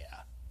yeah.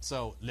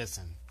 So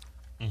listen,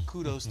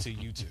 kudos to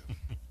you too.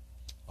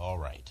 All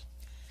right.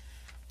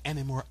 And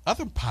in more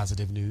other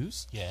positive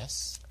news,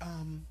 Yes.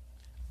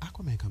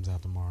 Aquaman comes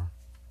out tomorrow.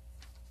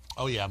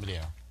 Oh yeah, I'm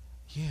there.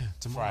 Yeah,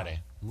 tomorrow. Friday.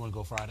 You want to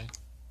go Friday?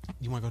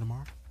 You want to go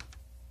tomorrow?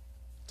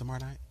 Tomorrow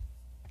night?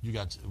 We're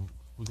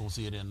gonna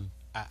see it in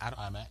I don't,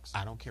 IMAX.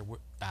 I don't care.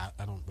 I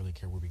don't really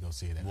care where we go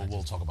see it at.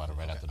 We'll talk about it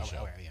right after the show.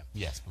 Okay, yeah.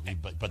 Yes,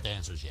 but the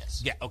answer is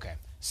yes. Yeah. Okay.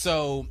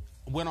 So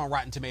went on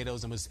Rotten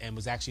Tomatoes and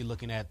was actually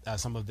looking at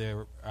some of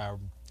the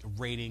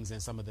ratings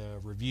and some of the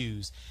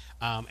reviews,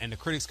 and the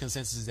critics'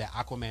 consensus is that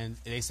Aquaman,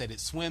 they said, it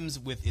swims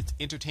with its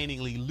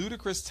entertainingly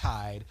ludicrous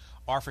tide,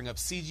 offering up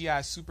CGI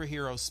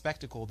superhero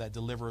spectacle that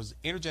delivers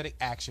energetic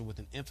action with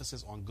an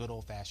emphasis on good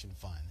old-fashioned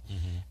fun.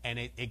 And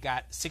it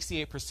got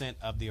 68%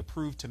 of the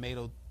approved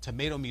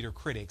tomato meter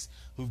critics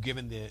who've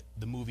given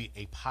the movie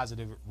a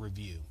positive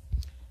review.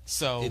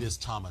 So It is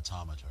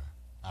tomatometer.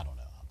 I don't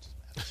know. I'm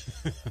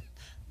just mad.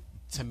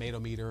 tomato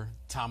meter,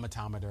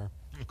 tomatometer,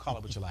 call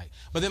it what you like.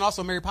 But then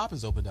also Mary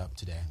Poppins opened up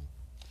today.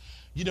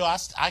 You know,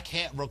 I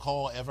can't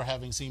recall ever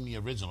having seen the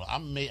original. I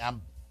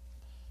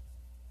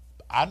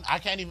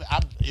can't even.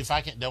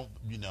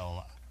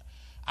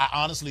 I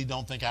honestly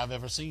don't think I've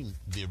ever seen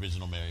the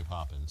original Mary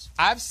Poppins.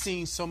 I've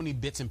seen so many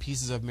bits and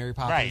pieces of Mary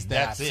Poppins Right,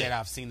 that I've that's it. said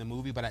I've seen the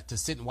movie, but to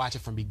sit and watch it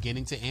from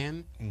beginning to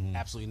end,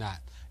 absolutely not.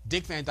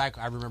 Dick Van Dyke,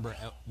 I remember,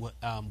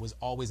 was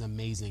always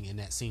amazing in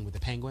that scene with the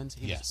penguins.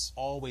 He Yes. was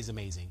always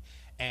amazing.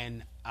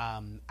 And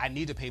I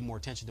need to pay more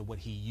attention to what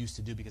he used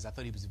to do because I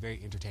thought he was very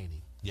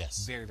entertaining. Yes.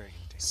 Very, very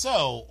entertaining.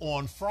 So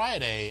on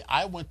Friday,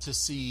 I went to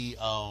see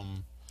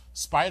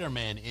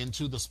Spider-Man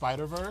Into the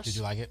Spider-Verse. Did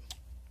you like it?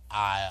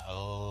 I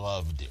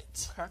loved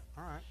it. Okay,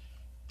 all right.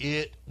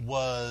 It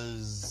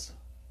was,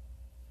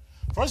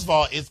 first of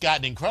all, it's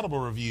gotten incredible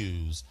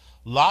reviews.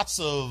 Lots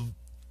of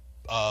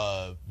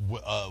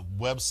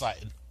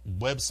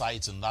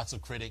websites and lots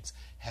of critics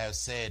have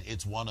said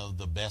it's one of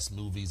the best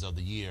movies of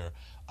the year.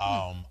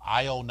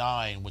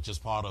 IO9, which is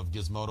part of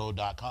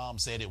Gizmodo.com,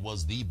 said it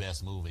was the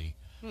best movie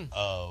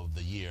of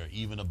the year,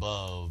 even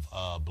above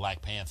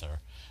Black Panther.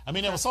 I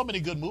mean, there were so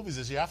many good movies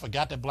this year. I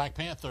forgot that Black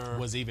Panther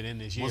Was even in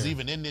this year.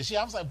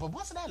 I was like, but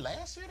wasn't that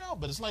last year though?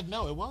 But it's like,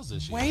 no, it was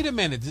this year. Wait a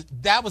minute.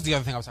 That was the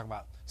other thing I was talking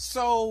about.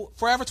 So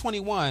Forever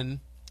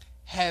 21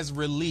 has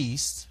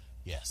released.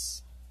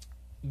 Yes.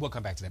 We'll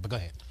come back to that, but go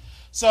ahead.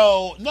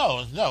 So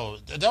no,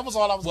 that was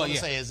all I was going to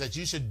yeah. say is that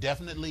you should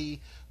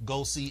definitely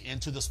go see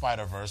Into the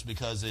Spider-Verse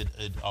because it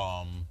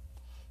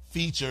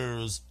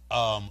features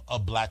a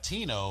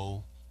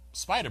Latino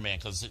Spider-Man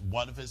because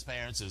one of his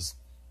parents is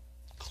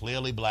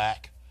clearly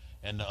black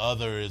and the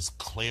other is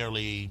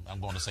clearly, I'm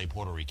going to say,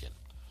 Puerto Rican.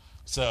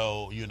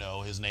 So,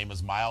 his name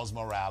is Miles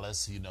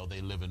Morales.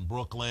 They live in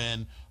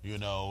Brooklyn.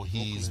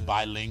 He's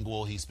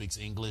bilingual. He speaks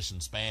English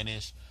and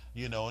Spanish.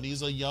 And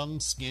he's a young,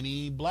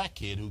 skinny black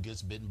kid who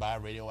gets bitten by a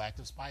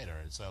radioactive spider.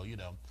 And so,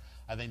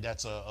 I think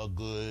that's a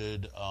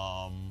good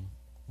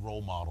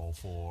role model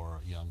for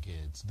young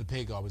kids. The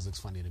pig always looks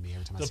funny to me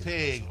every time I The see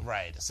pig, commercial.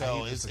 right.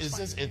 So it's funny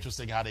just to me.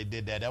 interesting how they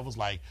did that. That was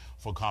like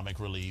for comic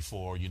relief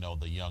for,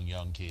 the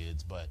young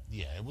kids. But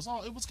yeah, it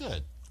was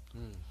good.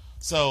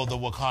 So the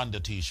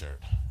Wakanda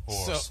T-shirt or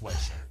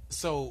sweatshirt.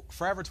 So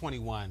Forever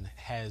 21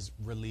 has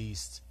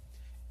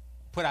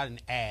put out an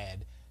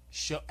ad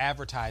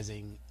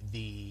advertising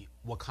the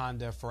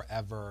Wakanda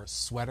Forever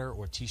sweater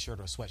or T-shirt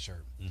or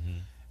sweatshirt. Mm-hmm.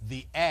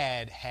 The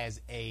ad has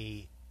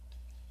a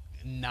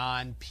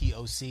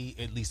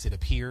non-POC, at least it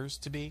appears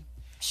to be,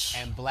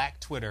 and Black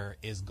Twitter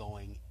is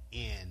going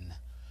in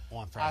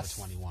on Forever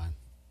 21.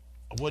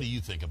 What do you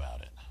think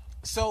about it?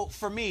 So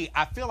for me,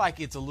 I feel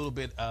like it's a little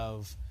bit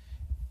of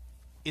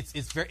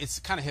it's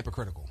kind of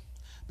hypocritical,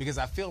 because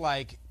I feel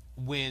like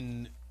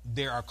when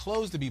there are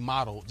clothes to be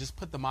modeled, just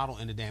put the model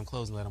in the damn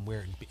clothes and let them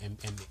wear it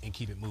and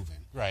keep it moving.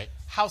 Right.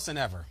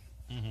 Howsoever,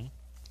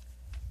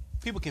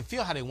 people can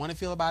feel how they want to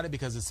feel about it,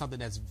 because it's something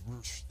that's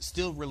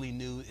still really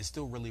new, it's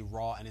still really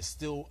raw, and it's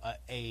still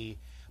a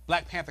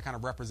Black Panther kind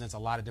of represents a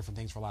lot of different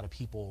things for a lot of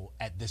people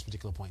at this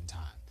particular point in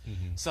time.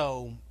 Mm-hmm.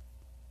 So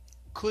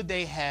could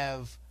they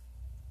have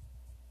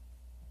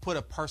put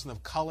a person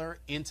of color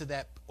into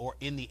that or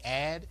in the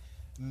ad?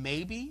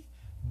 Maybe,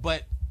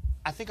 but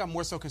I think I'm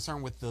more so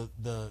concerned with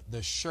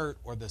the shirt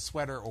or the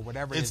sweater or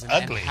whatever it is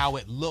and how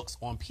it looks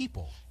on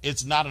people.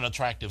 It's not an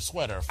attractive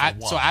sweater for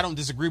one. So I don't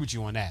disagree with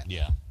you on that.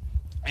 Yeah.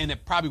 And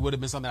it probably would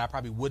have been something I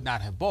probably would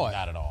not have bought.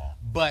 Not at all.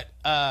 But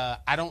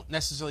I don't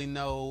necessarily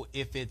know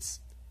if it's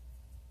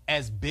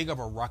as big of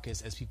a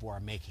ruckus as people are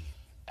making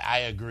it. I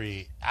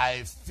agree.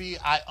 I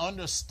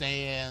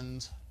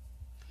understand.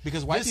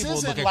 Because white people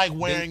isn't look like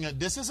wearing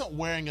this isn't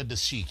wearing a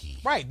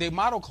dashiki. Right. They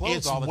model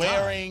clothes all the time. It's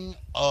wearing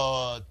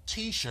a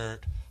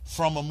T-shirt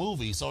from a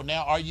movie. So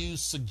now are you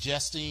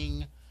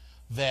suggesting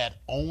that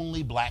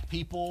only Black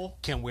people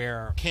can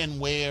wear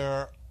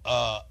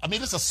I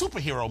mean, it's a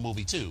superhero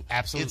movie too.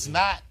 Absolutely. It's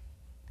not.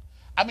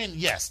 I mean,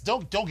 yes,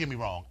 don't get me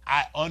wrong.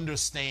 I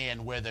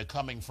understand where they're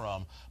coming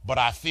from, but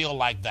I feel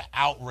like the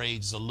outrage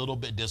is a little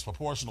bit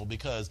disproportional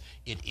because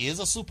it is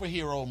a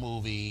superhero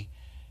movie.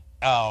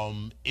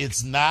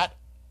 It's not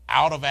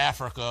out of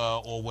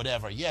Africa or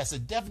whatever. Yes,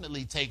 it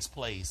definitely takes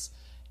place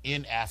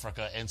in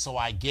Africa, and so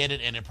I get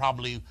it, and it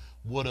probably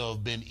would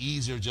have been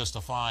easier just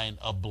to find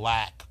a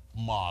Black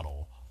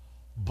model.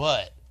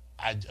 But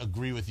I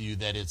agree with you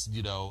that it's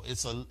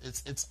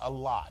it's a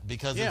lot,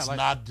 because it's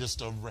not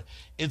just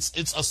it's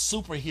a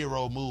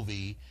superhero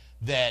movie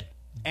that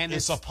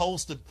is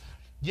supposed to.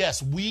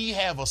 Yes, we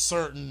have a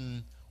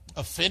certain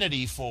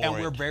affinity for it, and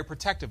we're very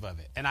protective of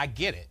it, and I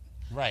get it.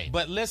 Right.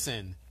 But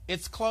listen,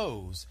 it's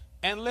clothes.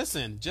 And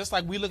listen, just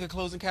like we look at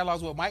clothes in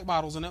catalogs with white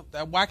models in it,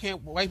 why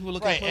can't white people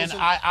look at clothes? And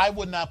I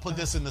would not put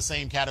this in the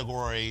same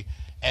category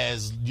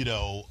as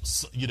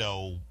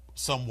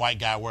some white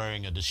guy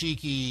wearing a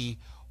dashiki,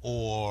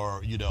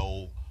 or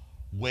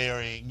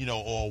wearing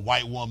or a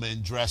white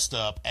woman dressed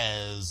up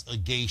as a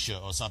geisha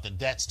or something.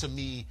 That's to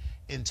me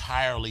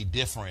entirely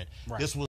different. Right. This was